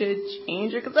you should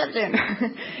change your conception.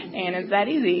 And it's that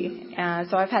easy.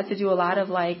 So I've had to do a lot of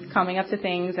like coming up to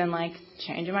things and like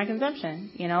changing my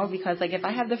conception, you know, because like if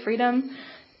I have the freedom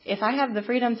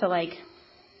to like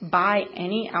buy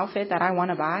any outfit that I want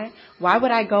to buy, why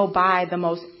would I go buy the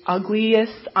most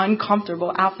ugliest,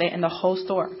 uncomfortable outfit in the whole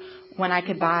store when I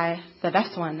could buy the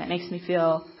best one that makes me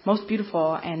feel most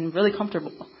beautiful and really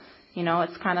comfortable? You know,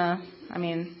 it's kind of, I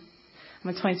mean, I'm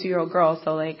a 22-year-old girl,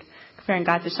 so like comparing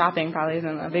God to shopping probably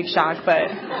isn't a big shock, but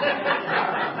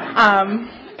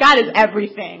God is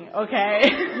everything,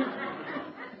 okay?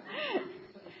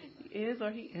 He is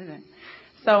or he isn't.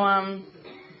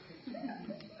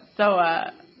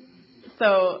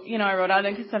 So, you know, I wrote out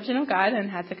a conception of God and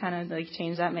had to kind of like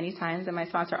change that many times. And my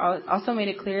sponsor also made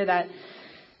it clear that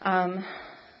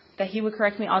he would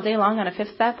correct me all day long on a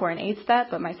 5th step or an 8th step,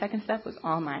 but my 2nd step was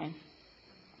all mine.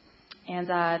 And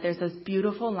there's this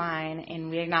beautiful line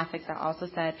in We Agnostics that also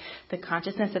said, the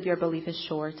consciousness of your belief is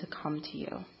sure to come to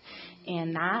you.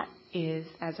 And that is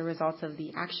as a result of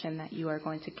the action that you are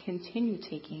going to continue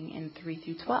taking in 3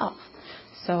 through 12.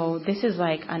 So this is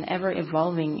like an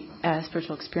ever-evolving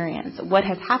spiritual experience. What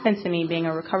has happened to me being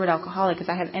a recovered alcoholic is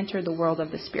I have entered the world of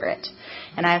the Spirit.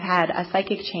 And I've had a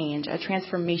psychic change, a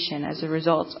transformation as a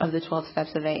result of the 12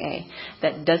 steps of AA.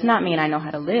 That does not mean I know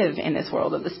how to live in this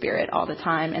world of the Spirit all the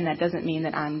time, and that doesn't mean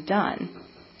that I'm done.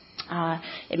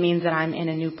 It means that I'm in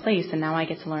a new place, and now I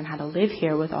get to learn how to live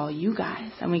here with all you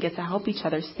guys, and we get to help each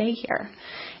other stay here.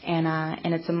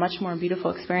 And it's a much more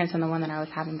beautiful experience than the one that I was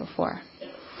having before.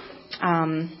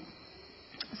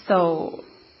 So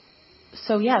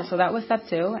that was step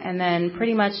 2. And then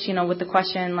pretty much, with the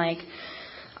question, like,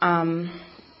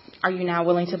 are you now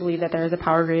willing to believe that there is a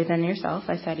power greater than yourself?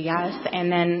 I said yes. And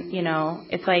then,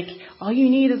 it's like all you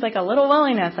need is like a little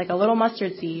willingness, like a little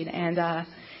mustard seed, and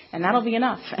that'll be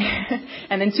enough.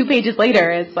 And then 2 pages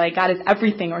later, it's like, God is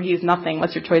everything or he is nothing.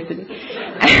 What's your choice to be?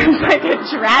 It's like a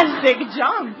drastic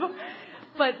jump.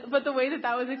 But the way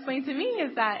that was explained to me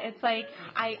is that it's like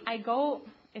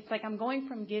it's like I'm going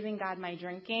from giving God my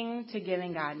drinking to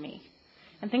giving God me.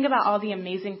 And think about all the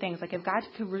amazing things. Like if God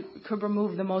could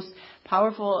remove the most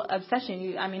powerful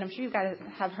obsession, I'm sure you guys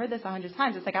have heard this 100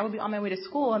 times. It's like I would be on my way to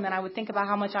school and then I would think about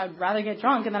how much I would rather get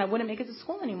drunk and then I wouldn't make it to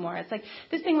school anymore. It's like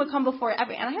this thing would come before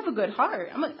and I have a good heart.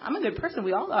 I'm a good person.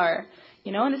 We all are,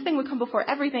 and this thing would come before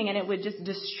everything and it would just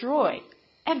destroy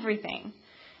everything.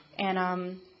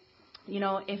 And,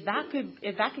 if that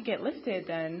could get lifted,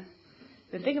 then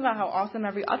think about how awesome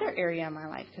every other area in my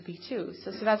life could be too.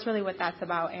 So that's really what that's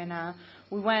about. And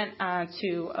we went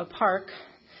to a park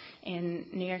in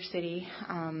New York City,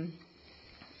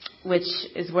 which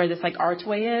is where this like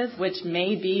archway is, which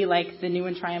may be like the new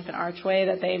and triumphant archway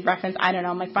that they reference. I don't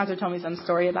know. My sponsor told me some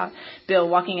story about Bill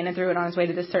walking in and through it on his way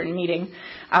to this certain meeting.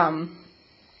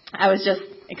 I was just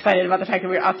excited about the fact that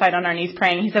we were outside on our knees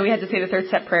praying. He said we had to say the 3rd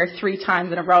step prayer 3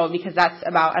 times in a row because that's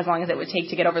about as long as it would take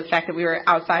to get over the fact that we were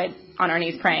outside on our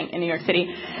knees praying in New York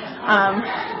City.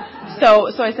 So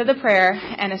I said the prayer,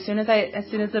 and as soon as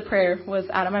the prayer was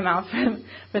out of my mouth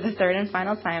for the 3rd and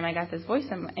final time, I got this voice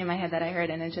in my head that I heard,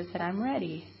 and it just said, "I'm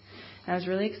ready." And I was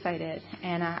really excited,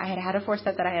 and I had a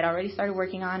 4-step that I had already started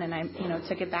working on, and I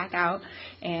took it back out,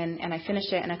 and I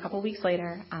finished it, and a couple weeks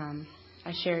later,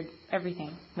 I shared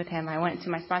everything with him. I went to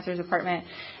my sponsor's apartment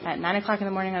at 9 o'clock in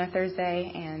the morning on a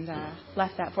Thursday and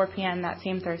left at 4 p.m. that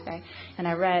same Thursday. And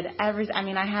I read I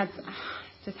had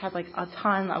like a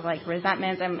ton of like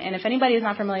resentments. And if anybody is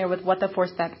not familiar with what the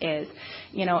 4-step is,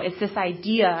 it's this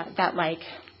idea that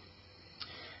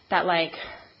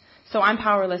so I'm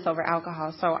powerless over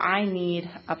alcohol, so I need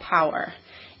a power.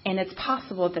 And it's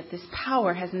possible that this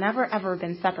power has never, ever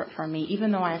been separate from me,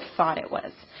 even though I thought it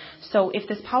was. So if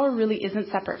this power really isn't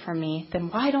separate from me, then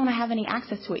why don't I have any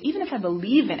access to it? Even if I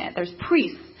believe in it, there's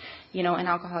priests, in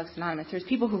Alcoholics Anonymous. There's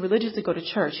people who religiously go to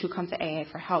church who come to AA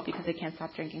for help because they can't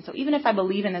stop drinking. So even if I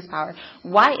believe in this power,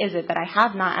 why is it that I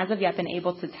have not, as of yet, been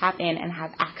able to tap in and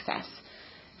have access?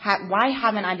 Why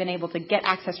haven't I been able to get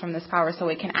access from this power so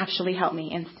it can actually help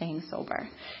me in staying sober?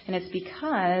 And it's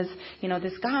because,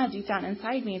 this God deep down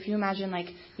inside me, if you imagine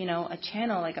a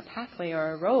channel, like a pathway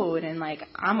or a road, and like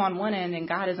I'm on one end and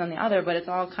God is on the other, but it's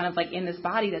all kind of like in this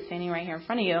body that's standing right here in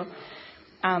front of you,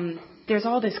 there's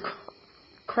all this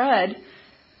crud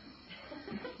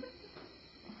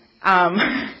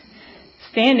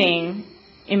standing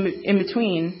in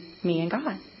between me and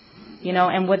God.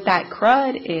 And what that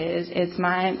crud is, it's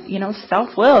my,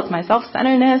 self-will, it's my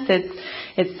self-centeredness,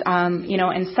 it's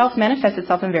and self manifests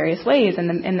itself in various ways.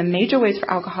 And the major ways for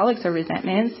alcoholics are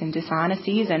resentments and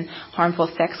dishonesties and harmful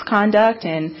sex conduct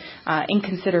and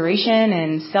inconsideration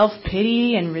and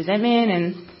self-pity and resentment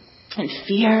and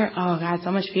fear. Oh God,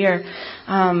 so much fear.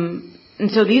 And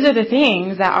so these are the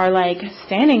things that are like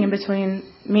standing in between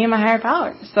me and my higher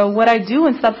power. So what I do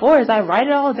in step 4 is I write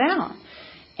it all down.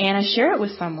 And I share it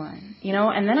with someone,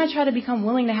 and then I try to become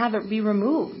willing to have it be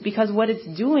removed, because what it's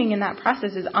doing in that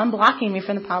process is unblocking me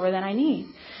from the power that I need.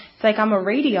 It's like I'm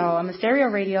a stereo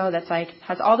radio that's like,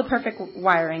 has all the perfect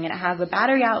wiring, and it has a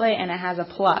battery outlet and it has a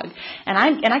plug. And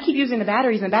I keep using the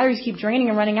batteries, and the batteries keep draining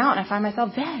and running out, and I find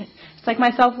myself dead. It's like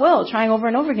my self-will trying over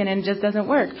and over again, and it just doesn't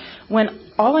work. When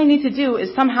all I need to do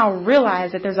is somehow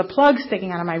realize that there's a plug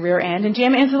sticking out of my rear end and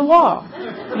jam it into the wall,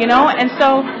 and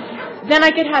so then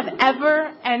I could have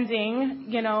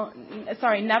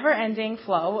never-ending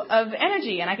flow of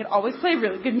energy, and I could always play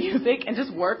really good music and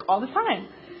just work all the time.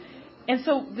 And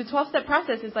so the 12-step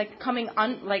process is like becoming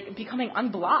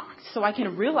unblocked, so I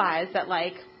can realize that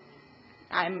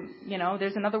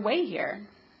there's another way here,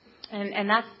 and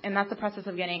that's the process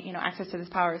of getting access to this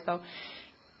power. So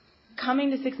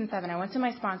coming to 6 and 7, I went to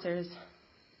my sponsors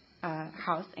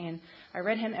house, and I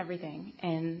read him everything,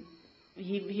 and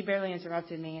he barely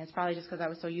interrupted me. It's probably just because I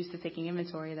was so used to taking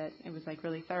inventory that it was like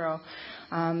really thorough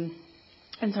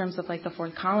in terms of like the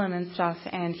fourth column and stuff.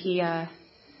 And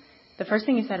the first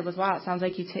thing he said was, "Wow, it sounds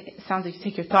like you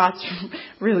take your thoughts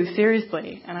really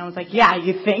seriously." And I was like, "Yeah,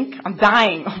 you think? I'm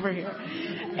dying over here."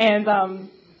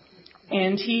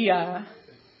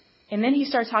 And then he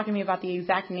started talking to me about the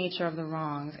exact nature of the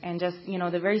wrongs, and just,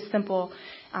 the very simple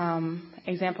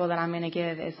example that I'm going to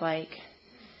give is like,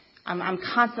 I'm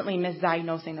constantly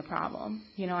misdiagnosing the problem.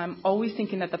 I'm always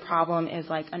thinking that the problem is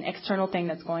like an external thing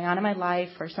that's going on in my life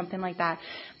or something like that.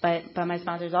 But my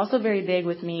sponsor is also very big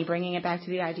with me, bringing it back to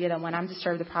the idea that when I'm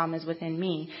disturbed, the problem is within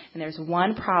me. And there's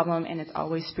one problem, and it's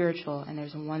always spiritual. And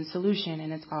there's one solution,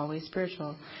 and it's always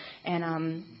spiritual.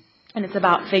 And it's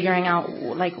about figuring out,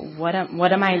 like, what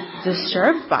am I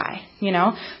disturbed by,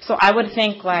 So I would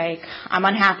think, like, I'm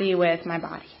unhappy with my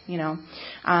body,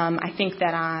 I think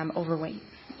that I'm overweight,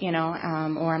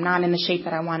 or I'm not in the shape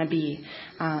that I want to be.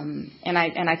 And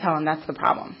I tell him that's the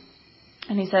problem.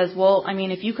 And he says, well, I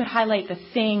mean, if you could highlight the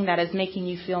thing that is making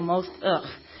you feel most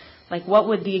like, what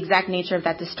would the exact nature of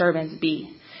that disturbance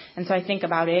be? And so I think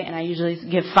about it, and I usually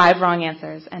give 5 wrong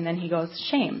answers. And then he goes,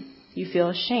 shame. You feel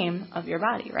ashamed of your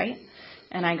body, right?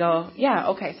 And I go, yeah,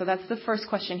 okay, so that's the first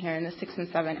question here in the 6 and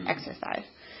 7 exercise.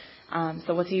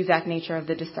 So what's the exact nature of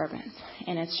the disturbance?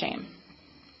 And it's shame.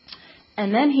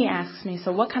 And then he asks me,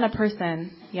 so what kind of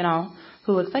person,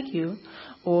 who looks like you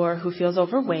or who feels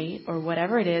overweight or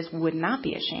whatever it is would not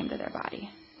be ashamed of their body?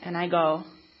 And I go,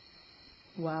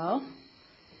 well,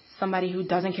 somebody who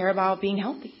doesn't care about being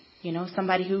healthy,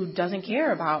 somebody who doesn't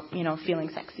care about, feeling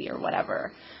sexy or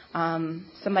whatever.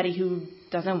 Somebody who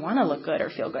doesn't want to look good or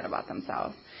feel good about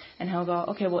themselves. And he'll go,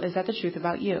 okay, well, is that the truth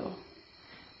about you?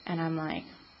 And I'm like,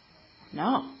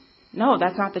 no,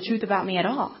 that's not the truth about me at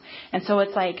all. And so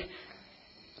it's like,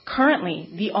 currently,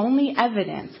 the only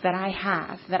evidence that I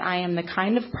have that I am the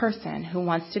kind of person who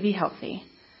wants to be healthy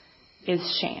is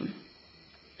shame.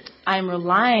 I'm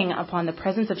relying upon the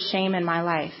presence of shame in my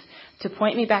life to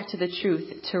point me back to the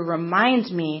truth, to remind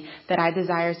me that I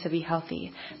desire to be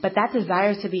healthy. But that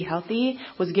desire to be healthy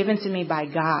was given to me by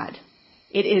God.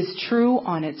 It is true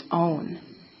on its own.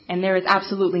 And there is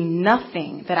absolutely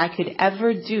nothing that I could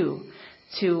ever do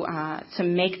to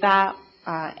make that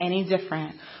any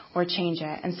different or change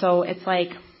it. And so it's like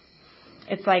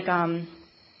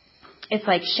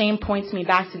shame points me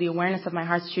back to the awareness of my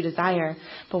heart's true desire.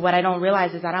 But what I don't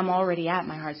realize is that I'm already at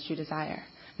my heart's true desire.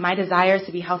 My desires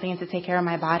to be healthy and to take care of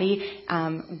my body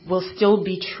will still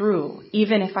be true,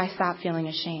 even if I stop feeling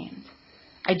ashamed.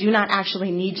 I do not actually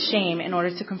need shame in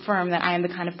order to confirm that I am the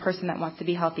kind of person that wants to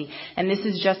be healthy. And this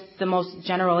is just the most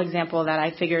general example that I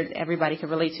figured everybody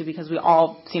could relate to, because we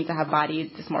all seem to have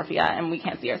body dysmorphia and we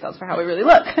can't see ourselves for how we really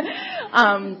look.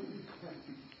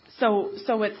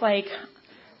 So it's like,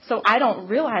 so I don't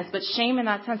realize, but shame in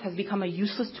that sense has become a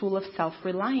useless tool of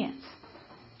self-reliance.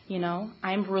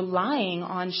 I'm relying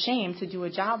on shame to do a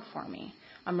job for me.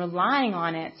 I'm relying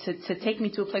on it to take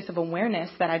me to a place of awareness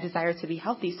that I desire to be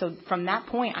healthy. So from that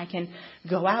point, I can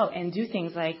go out and do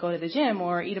things like go to the gym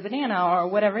or eat a banana or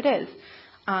whatever it is.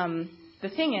 The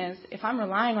thing is, if I'm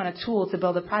relying on a tool to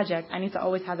build a project, I need to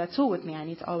always have that tool with me. I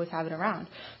need to always have it around.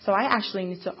 So I actually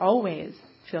need to always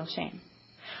feel shame.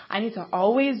 I need to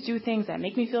always do things that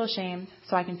make me feel ashamed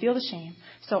so I can feel the shame,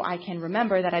 so I can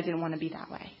remember that I didn't want to be that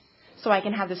way. So I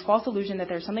can have this false illusion that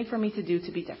there's something for me to do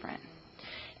to be different.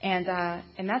 And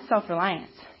that's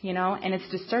self-reliance, and it's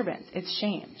disturbance. It's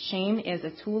shame. Shame is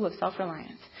a tool of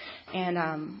self-reliance. And,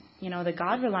 the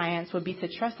God-reliance would be to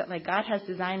trust that, like, God has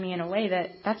designed me in a way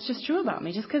that's just true about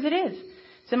me, just because it is.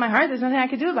 It's in my heart. There's nothing I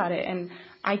can do about it. And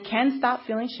I can stop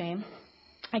feeling shame.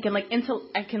 I can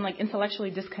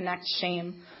intellectually disconnect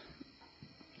shame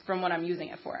from what I'm using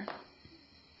it for.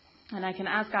 And I can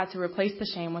ask God to replace the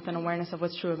shame with an awareness of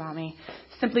what's true about me,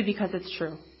 simply because it's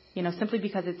true. Simply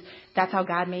because that's how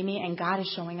God made me, and God is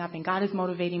showing up, and God is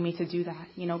motivating me to do that.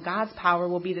 God's power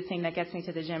will be the thing that gets me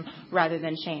to the gym rather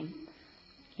than shame.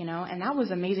 And that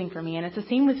was amazing for me. And it's the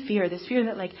same with fear. This fear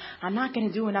that, like, I'm not going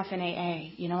to do enough in AA.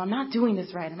 I'm not doing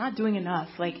this right. I'm not doing enough.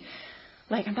 Like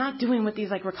I'm not doing what these,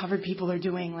 like, recovered people are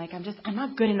doing. Like, I'm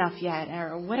not good enough yet,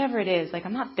 or whatever it is. Like,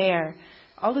 I'm not there.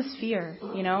 All this fear,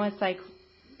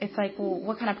 it's like, well,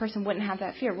 what kind of person wouldn't have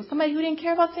that fear? Well, somebody who didn't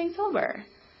care about staying sober.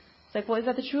 It's like, well, is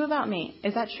that the truth about me?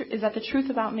 Is that the truth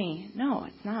about me? No,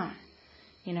 it's not.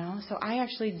 So I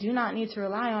actually do not need to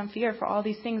rely on fear for all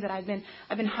these things that I've been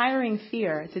hiring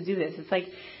fear to do this.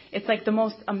 It's like the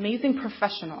most amazing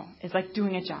professional is like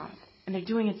doing a job, and they're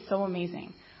doing it so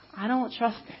amazing. I don't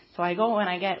trust it. So I go and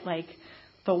I get like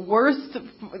the worst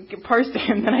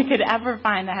person that I could ever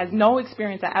find that has no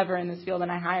experience ever in this field,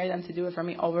 and I hire them to do it for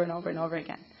me over and over and over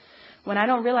again. When I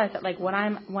don't realize that, like, when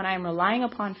I'm relying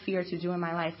upon fear to do in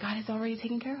my life, God is already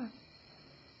taken care of.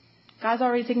 God's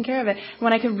already taken care of it.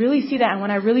 When I could really see that, and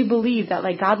when I really believed that,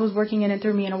 like, God was working in and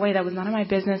through me in a way that was none of my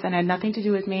business and had nothing to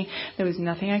do with me, there was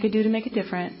nothing I could do to make it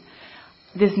different,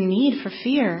 this need for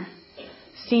fear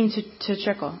seemed to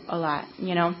trickle a lot,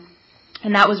 you know.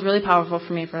 And that was really powerful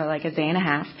for me for like a day and a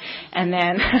half. And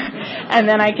then,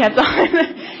 I kept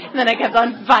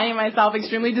on finding myself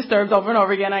extremely disturbed over and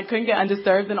over again. I couldn't get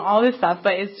undisturbed and all this stuff,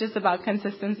 but it's just about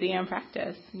consistency and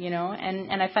practice, you know.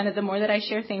 And I find that the more that I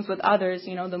share things with others,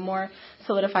 you know, the more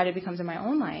solidified it becomes in my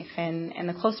own life. And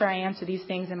the closer I am to these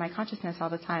things in my consciousness all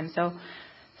the time. So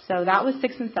that was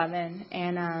 6 and 7.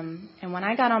 And when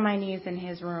I got on my knees in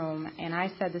his room and I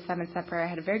said the 7-step prayer, I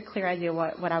had a very clear idea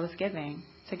what I was giving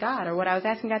to God, or what I was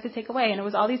asking God to take away. And it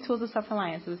was all these tools of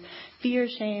self-reliance. It was fear,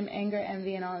 shame, anger,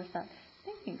 envy, and all this stuff.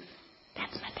 Thanks.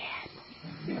 That's my dad.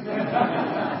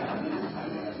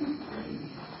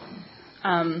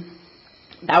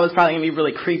 That was probably going to be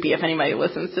really creepy if anybody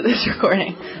listens to this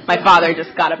recording. My father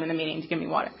just got up in the meeting to give me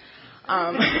water.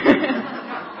 And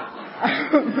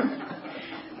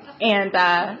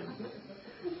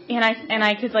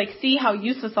I could like see how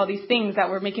useless all these things that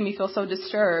were making me feel so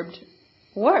disturbed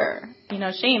were, you know,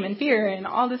 shame and fear and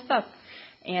all this stuff.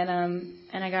 And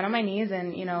I got on my knees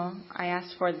and, you know, I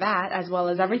asked for that as well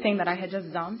as everything that I had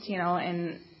just dumped, you know,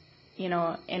 and, you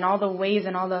know, in all the ways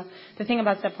and all the thing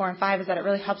about step 4 and 5 is that it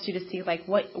really helps you to see like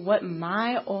what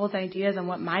my old ideas and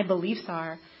what my beliefs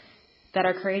are that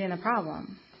are creating the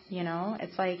problem. You know,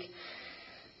 it's like,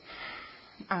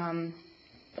 I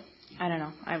don't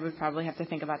know. I would probably have to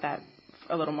think about that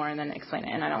a little more and then explain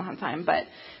it, and I don't have time. But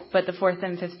the 4th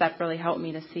and 5th step really helped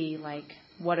me to see, like,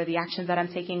 what are the actions that I'm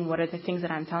taking, what are the things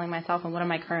that I'm telling myself, and what are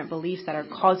my current beliefs that are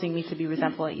causing me to be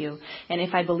resentful at you. And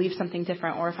if I believe something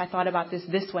different, or if I thought about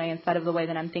this way instead of the way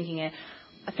that I'm thinking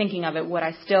of it, would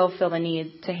I still feel the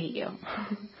need to hate you?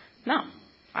 No,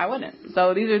 I wouldn't.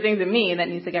 So these are things in me that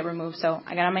needs to get removed. So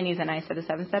I got on my knees and I said the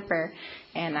 7-step prayer,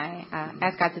 and I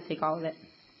asked God to take all of it.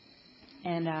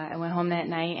 And I went home that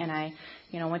night and I,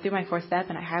 you know, went through my 4th step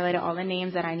and I highlighted all the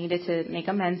names that I needed to make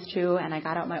amends to, and I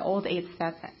got out my old 8th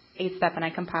step and I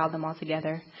compiled them all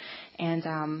together. And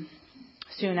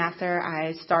soon after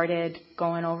I started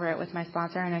going over it with my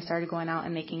sponsor, and I started going out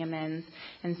and making amends.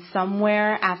 And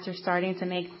somewhere after starting to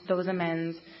make those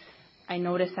amends, I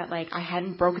noticed that like I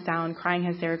hadn't broke down crying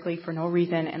hysterically for no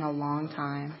reason in a long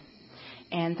time.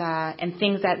 And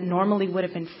things that normally would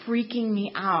have been freaking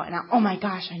me out. And oh my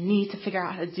gosh, I need to figure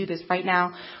out how to do this right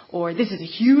now. Or this is a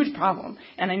huge problem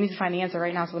and I need to find the answer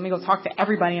right now. So let me go talk to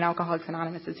everybody in Alcoholics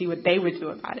Anonymous and see what they would do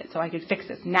about it so I could fix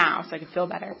this now so I could feel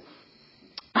better.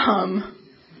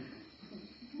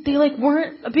 They like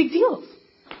weren't a big deal.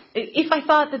 If I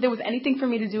thought that there was anything for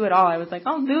me to do at all, I was like,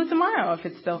 I'll do it tomorrow if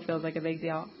it still feels like a big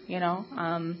deal, you know.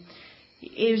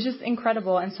 It was just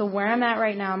incredible. And so where I'm at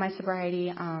right now, my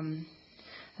sobriety,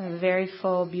 I have a very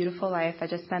full, beautiful life. I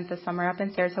just spent the summer up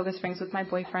in Saratoga Springs with my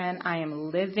boyfriend. I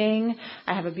am living.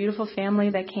 I have a beautiful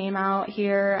family that came out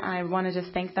here. I want to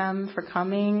just thank them for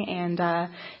coming and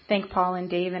thank Paul and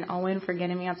Dave and Owen for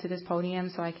getting me up to this podium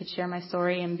so I could share my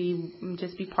story and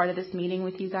be part of this meeting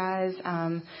with you guys.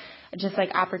 Just like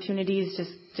opportunities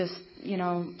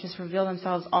just reveal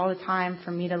themselves all the time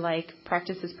for me to like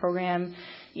practice this program,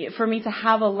 for me to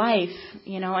have a life,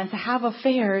 you know, and to have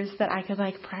affairs that I could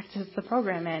like practice the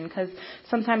program in, because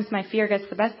sometimes my fear gets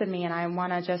the best of me and I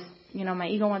want to just, you know, my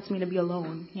ego wants me to be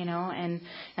alone, you know, and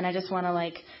I just want to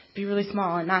like be really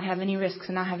small and not have any risks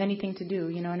and not have anything to do,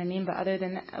 you know what I mean? But other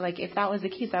than like, if that was the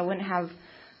case, I wouldn't have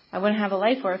a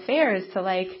life or affairs to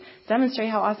like demonstrate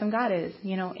how awesome God is,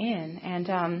 you know, in.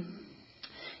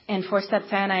 And for step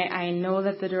 10, I know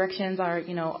that the directions are,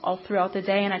 you know, all throughout the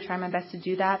day, and I try my best to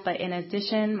do that. But in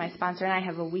addition, my sponsor and I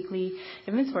have a weekly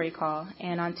inventory call.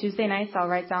 And on Tuesday nights, I'll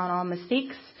write down all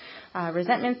mistakes,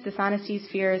 resentments, dishonesties,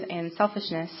 fears, and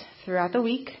selfishness throughout the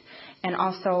week. And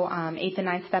also 8th and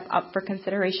 9th step up for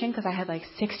consideration, because I had like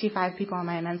 65 people on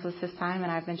my amends list this time,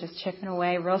 and I've been just chipping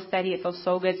away real steady. It feels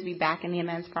so good to be back in the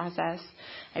amends process.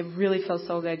 I really feel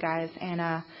so good, guys.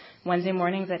 And Wednesday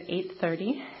mornings at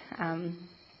 8:30,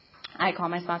 I call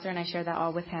my sponsor and I share that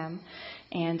all with him.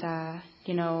 And,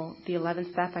 you know, the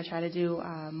 11th step, I try to do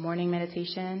morning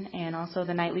meditation, and also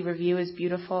the nightly review is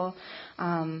beautiful.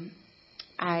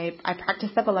 I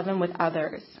practice step 11 with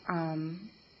others.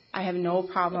 I have no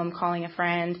problem calling a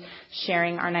friend,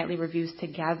 sharing our nightly reviews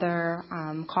together,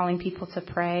 calling people to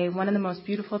pray. One of the most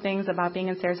beautiful things about being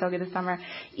in Saratoga this summer,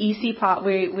 ECPA,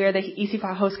 we're the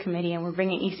ECPA host committee, and we're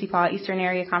bringing ECPA, Eastern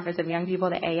Area Conference of Young People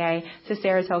to AA, to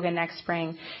Saratoga next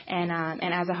spring. And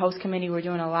as a host committee, we're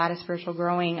doing a lot of spiritual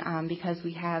growing because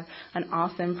we have an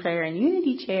awesome prayer and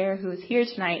unity chair who is here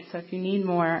tonight. So if you need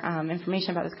more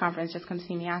information about this conference, just come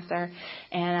see me after.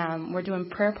 And we're doing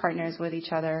prayer partners with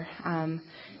each other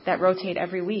that rotate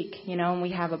every week, and we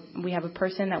have a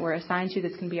person that we're assigned to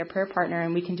that's going to be our prayer partner,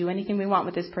 and we can do anything we want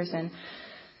with this person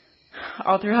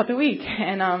all throughout the week,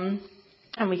 and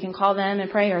we can call them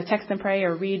and pray, or text and pray,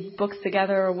 or read books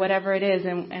together, or whatever it is,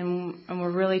 and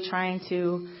we're really trying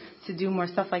to do more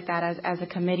stuff like that as a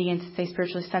committee and to stay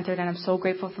spiritually centered. And I'm so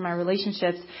grateful for my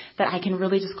relationships that I can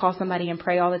really just call somebody and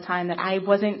pray all the time, that I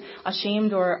wasn't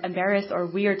ashamed or embarrassed or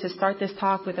weird to start this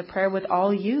talk with a prayer with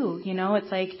all you.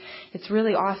 It's like, it's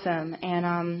really awesome.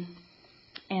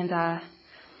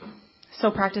 So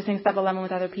practicing step 11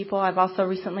 with other people. I've also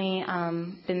recently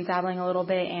been dabbling a little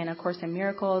bit in A Course in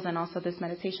Miracles, and also this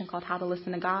meditation called How to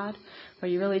Listen to God, where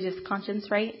you really just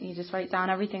conscience write. You just write down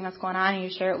everything that's going on and you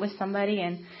share it with somebody,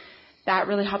 and that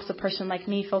really helps a person like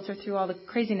me filter through all the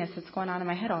craziness that's going on in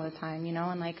my head all the time,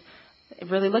 and like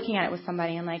really looking at it with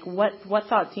somebody and like what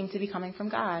thoughts seem to be coming from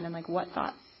God, and like what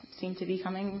thoughts seem to be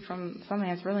coming from something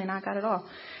that's really not God at all.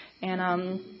 And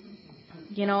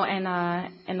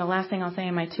and the last thing I'll say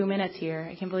in my 2 minutes here,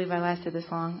 I can't believe I lasted this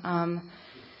long.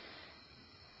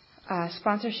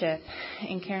 Sponsorship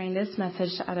and carrying this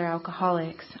message to other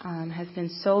alcoholics has been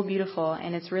so beautiful,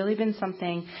 and it's really been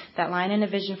something, that line in a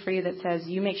vision for you that says,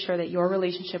 you make sure that your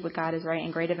relationship with God is right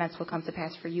and great events will come to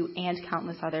pass for you and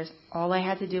countless others. All I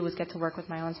had to do was get to work with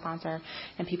my own sponsor,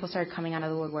 and people started coming out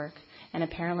of the woodwork, and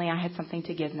apparently I had something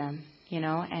to give them.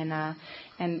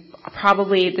 And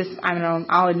probably this, I don't know,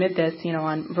 I'll admit this,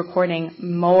 on recording,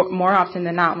 more often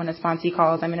than not, when a sponsee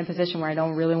calls, I'm in a position where I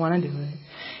don't really want to do it.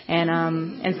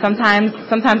 And sometimes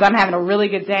I'm having a really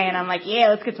good day and I'm like, yeah,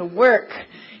 let's get to work.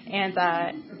 And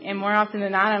more often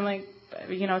than not, I'm like,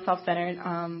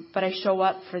 self-centered. But I show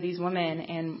up for these women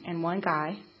and one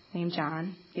guy named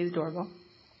John, he's adorable.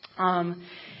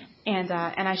 And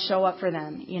I show up for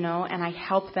them, and I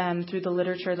help them through the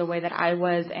literature the way that I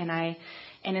was,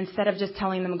 and instead of just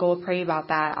telling them go pray about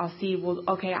that, I'll see, well,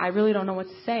 okay, I really don't know what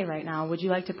to say right now. Would you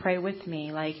like to pray with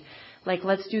me? Like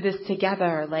let's do this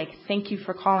together. Like, thank you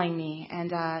for calling me.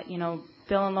 And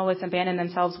Bill and Lois abandoned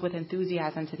themselves with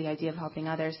enthusiasm to the idea of helping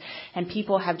others. And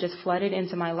people have just flooded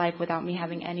into my life without me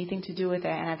having anything to do with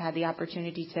it. And I've had the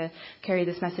opportunity to carry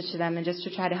this message to them and just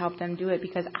to try to help them do it,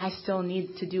 because I still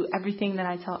need to do everything that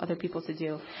I tell other people to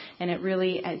do. And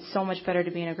it's so much better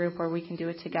to be in a group where we can do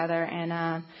it together.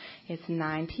 And it's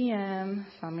 9 p.m.,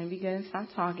 so I'm going to be good and stop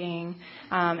talking.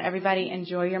 Everybody,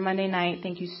 enjoy your Monday night.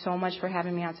 Thank you so much for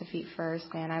having me out to Feet First,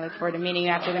 and I look forward to meeting you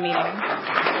after the meeting.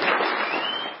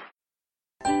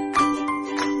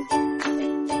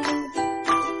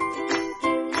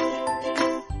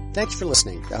 Thanks for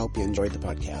listening. I hope you enjoyed the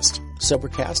podcast.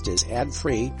 Sobercast is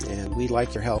ad-free, and we'd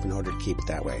like your help in order to keep it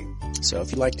that way. So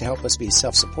if you'd like to help us be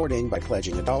self-supporting by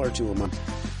pledging $1 or $2 a month,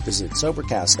 visit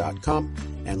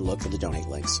Sobercast.com and look for the donate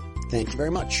links. Thank you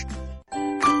very much.